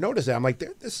seen, I've noticed that I'm like,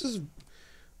 this is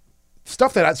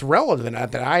stuff that's relevant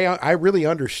that I really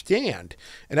understand,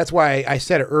 and that's why I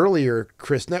said it earlier,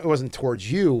 Chris. That wasn't towards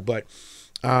you, but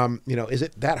is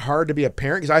it that hard to be a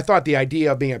parent? Because I thought the idea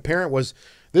of being a parent was.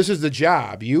 This is the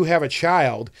job. You have a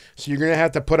child, so you're going to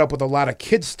have to put up with a lot of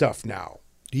kid stuff now.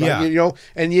 Yeah. But,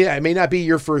 it may not be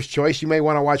your first choice. You may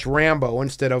want to watch Rambo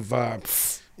instead of,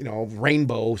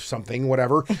 Rainbow something,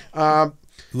 whatever.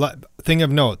 Thing of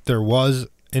note, there was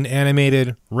an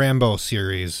animated Rambo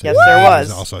series. Yes, there was.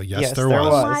 Also, yes, there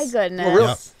was. Oh, my goodness. Oh, really?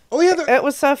 Yep. Oh, yeah. It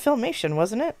was Filmation,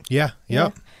 wasn't it? Yeah,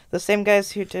 yep. The same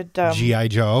guys who did... G.I.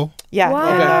 Joe. Yeah,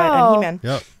 Wow. and He-Man.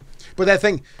 Yep. But that's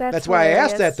why hilarious. I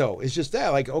asked that, though. It's just that,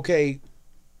 like, okay,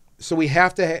 so we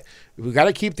have to, we got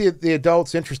to keep the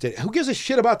adults interested. Who gives a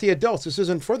shit about the adults? This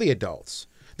isn't for the adults.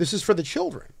 This is for the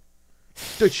children.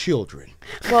 The children.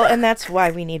 Well, and that's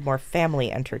why we need more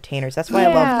family entertainers. That's why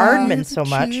I love Aardman so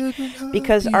much,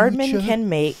 because Aardman can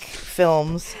make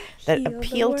films that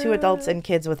appeal to adults and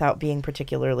kids without being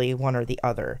particularly one or the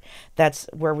other. That's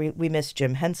where we miss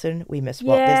Jim Henson, we miss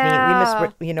Walt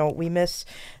Disney, we miss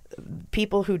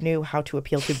people who knew how to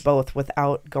appeal to both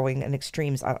without going in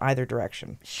extremes on either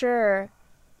direction. Sure.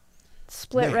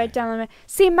 Split right down the middle.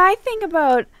 See, my thing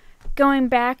about going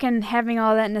back and having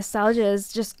all that nostalgia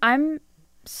is just I'm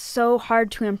so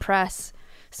hard to impress.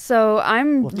 So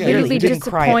I'm really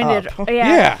disappointed.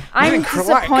 I'm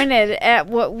disappointed at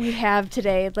what we have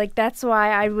today. Like that's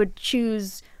why I would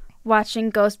choose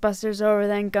watching Ghostbusters over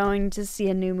than going to see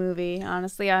a new movie.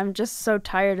 Honestly, I'm just so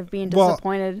tired of being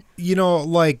disappointed.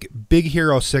 Like Big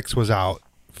Hero 6 was out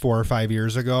 4 or 5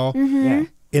 years ago. Mm-hmm. Yeah.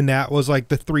 And that was like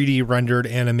the 3D rendered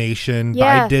animation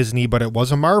by Disney, but it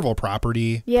was a Marvel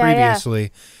property previously. Yeah.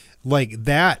 Like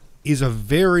that is a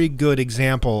very good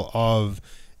example of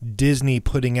Disney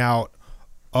putting out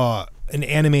an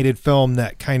animated film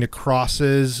that kind of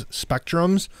crosses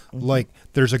spectrums. Mm-hmm. Like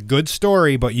there's a good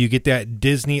story, but you get that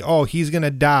Disney, he's going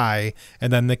to die.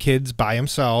 And then the kid's by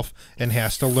himself and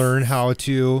has to learn how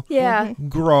to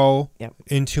grow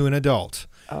into an adult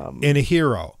and a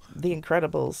hero. The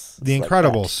Incredibles. The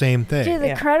Incredibles, same thing. Dude,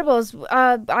 The Incredibles.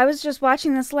 I was just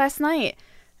watching this last night.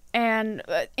 and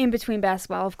in between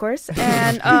basketball, of course.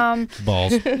 And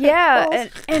Balls. yeah,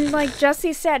 and like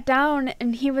Jesse sat down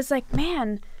and he was like,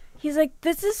 man, he's like,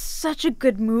 this is such a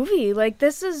good movie. Like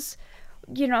this is,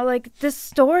 like this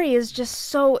story is just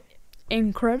so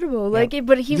incredible. Like,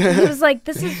 but he was like,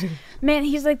 this is, man,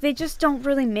 he's like, they just don't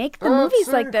really make the movies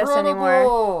like this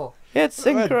anymore. It's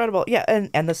incredible. Yeah,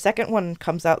 and the second one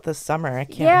comes out this summer. I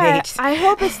can't wait. I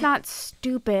hope it's not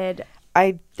stupid.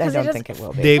 I don't think it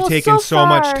will be. They've taken so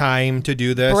much far, time to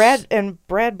do this.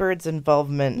 Brad Bird's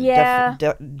involvement. Yeah,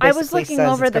 I was looking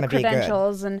over the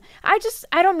credentials, credentials, and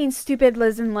I don't mean stupid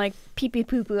as in like pee pee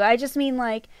poo poo. I just mean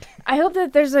like I hope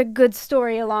that there's a good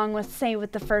story along with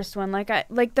the first one.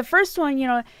 Like the first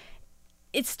one,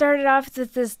 it started off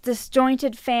with this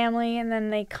disjointed family, and then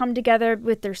they come together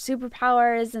with their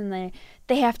superpowers, and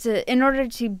they have to, in order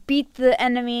to beat the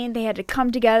enemy, they had to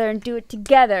come together and do it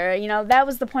together. That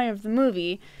was the point of the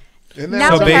movie.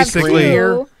 Now so we have basically,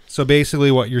 two. So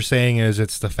basically, what you're saying is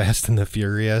it's the Fast and the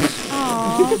Furious.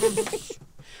 Aww.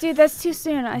 Dude, that's too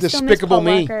soon. I still miss Despicable Paul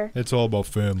Me. Walker. It's all about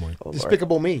family. Oh,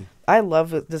 Despicable Me. I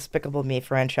love the Despicable Me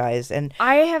franchise, and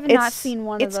I have not seen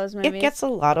one of those movies. It gets a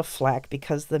lot of flack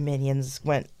because the Minions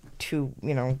went to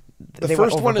The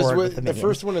first one is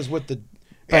with the.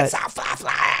 It's a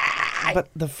fly. But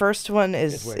the first one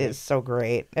is so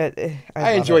great. I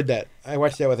enjoyed that. I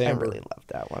watched that with Amber. I really loved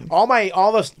that one.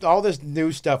 All this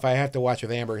new stuff I have to watch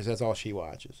with Amber because that's all she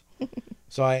watches.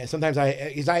 So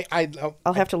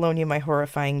I'll have to loan you my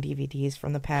horrifying DVDs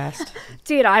from the past.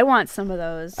 Dude, I want some of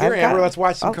those. Here, Amber, let's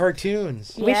watch some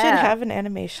cartoons. We should have an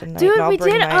animation night. Dude, and I'll we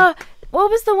bring did. What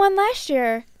was the one last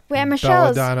year? We had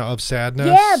Michelle's. Belladonna of Sadness.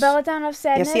 Yeah, Belladonna of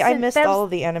Sadness. Yeah, see, I missed all of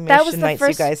the animation nights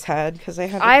you guys had because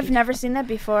I've never seen that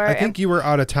before. I think you were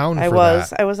out of town for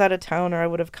that. I was out of town, or I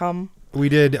would have come. We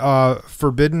did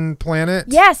Forbidden Planet.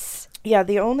 Yes. Yeah,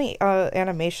 the only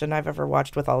animation I've ever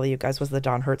watched with all of you guys was the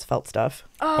Don Hertzfeldt stuff.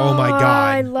 Oh my God.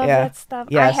 I love that stuff.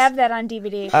 Yes. I have that on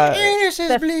DVD. Anus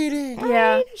is bleeding.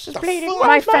 Yeah. Anus is bleeding.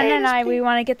 My friend and I, we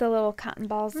want to get the little cotton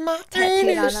balls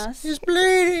tattooed on us. Is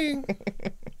bleeding.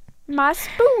 My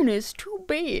spoon is too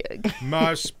big.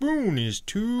 My spoon is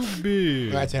too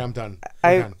big. That's it. I'm done.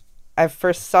 I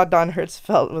first saw Don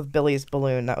Hertzfeldt with Billy's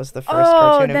Balloon. That was the first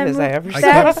cartoon of his I ever saw.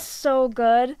 That's so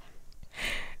good.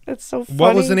 It's so funny.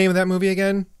 What was the name of that movie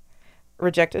again?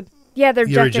 Rejected. Yeah, they're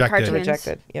rejected cartoons.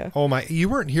 Rejected, yeah. Oh my! You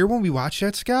weren't here when we watched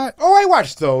that, Scott? Oh, I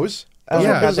watched those.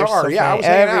 Yeah. Those they're are. so Yeah, I was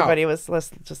funny. hanging out. Everybody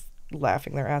was just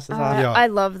laughing their asses off. Yeah. I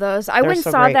love those. I went and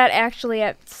so saw great. that actually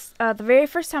at the very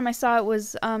first time I saw it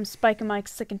was Spike and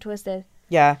Mike's Sick and Twisted.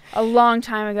 Yeah. A long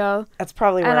time ago. That's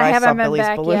probably where And I I saw haven't been Billy's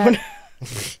back Balloon.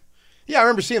 yet. Yeah, I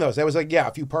remember seeing those. That was like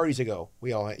a few parties ago.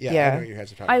 We all I know what you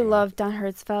guys are talking I about. love Don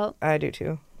Hertzfeldt. I do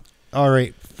too. All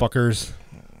right, fuckers.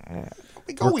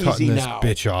 Go We're easy cutting this now.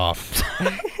 bitch off.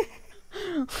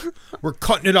 We're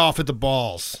cutting it off at the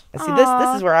balls. See, this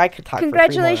is where I could talk.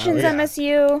 Congratulations, for 3 more hours.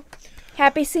 MSU.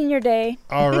 Happy Senior Day.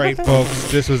 All right,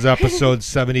 folks. This was episode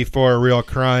 74, Real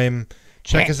Crime.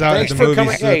 Check us out Thanks at for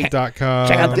coming. themoviesleuth.com.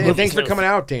 Check out the Thanks for coming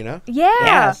out, Dana.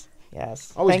 Yeah.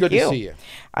 Yes. Always Thank good you. to see you.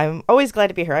 I'm always glad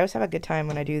to be here. I always have a good time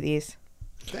when I do these.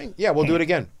 We'll do it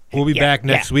again. We'll be back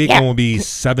next week when we'll be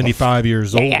 75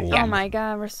 years old. Oh my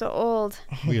God, we're so old.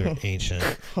 We are ancient.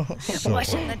 So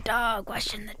Washing old. the dog.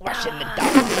 Washing the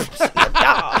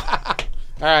dog.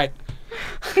 All right.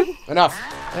 Enough.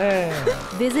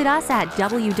 Visit us at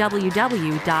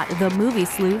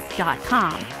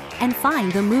www.themoviesleuth.com and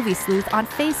find The Movie Sleuth on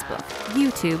Facebook,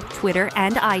 YouTube, Twitter,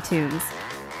 and iTunes.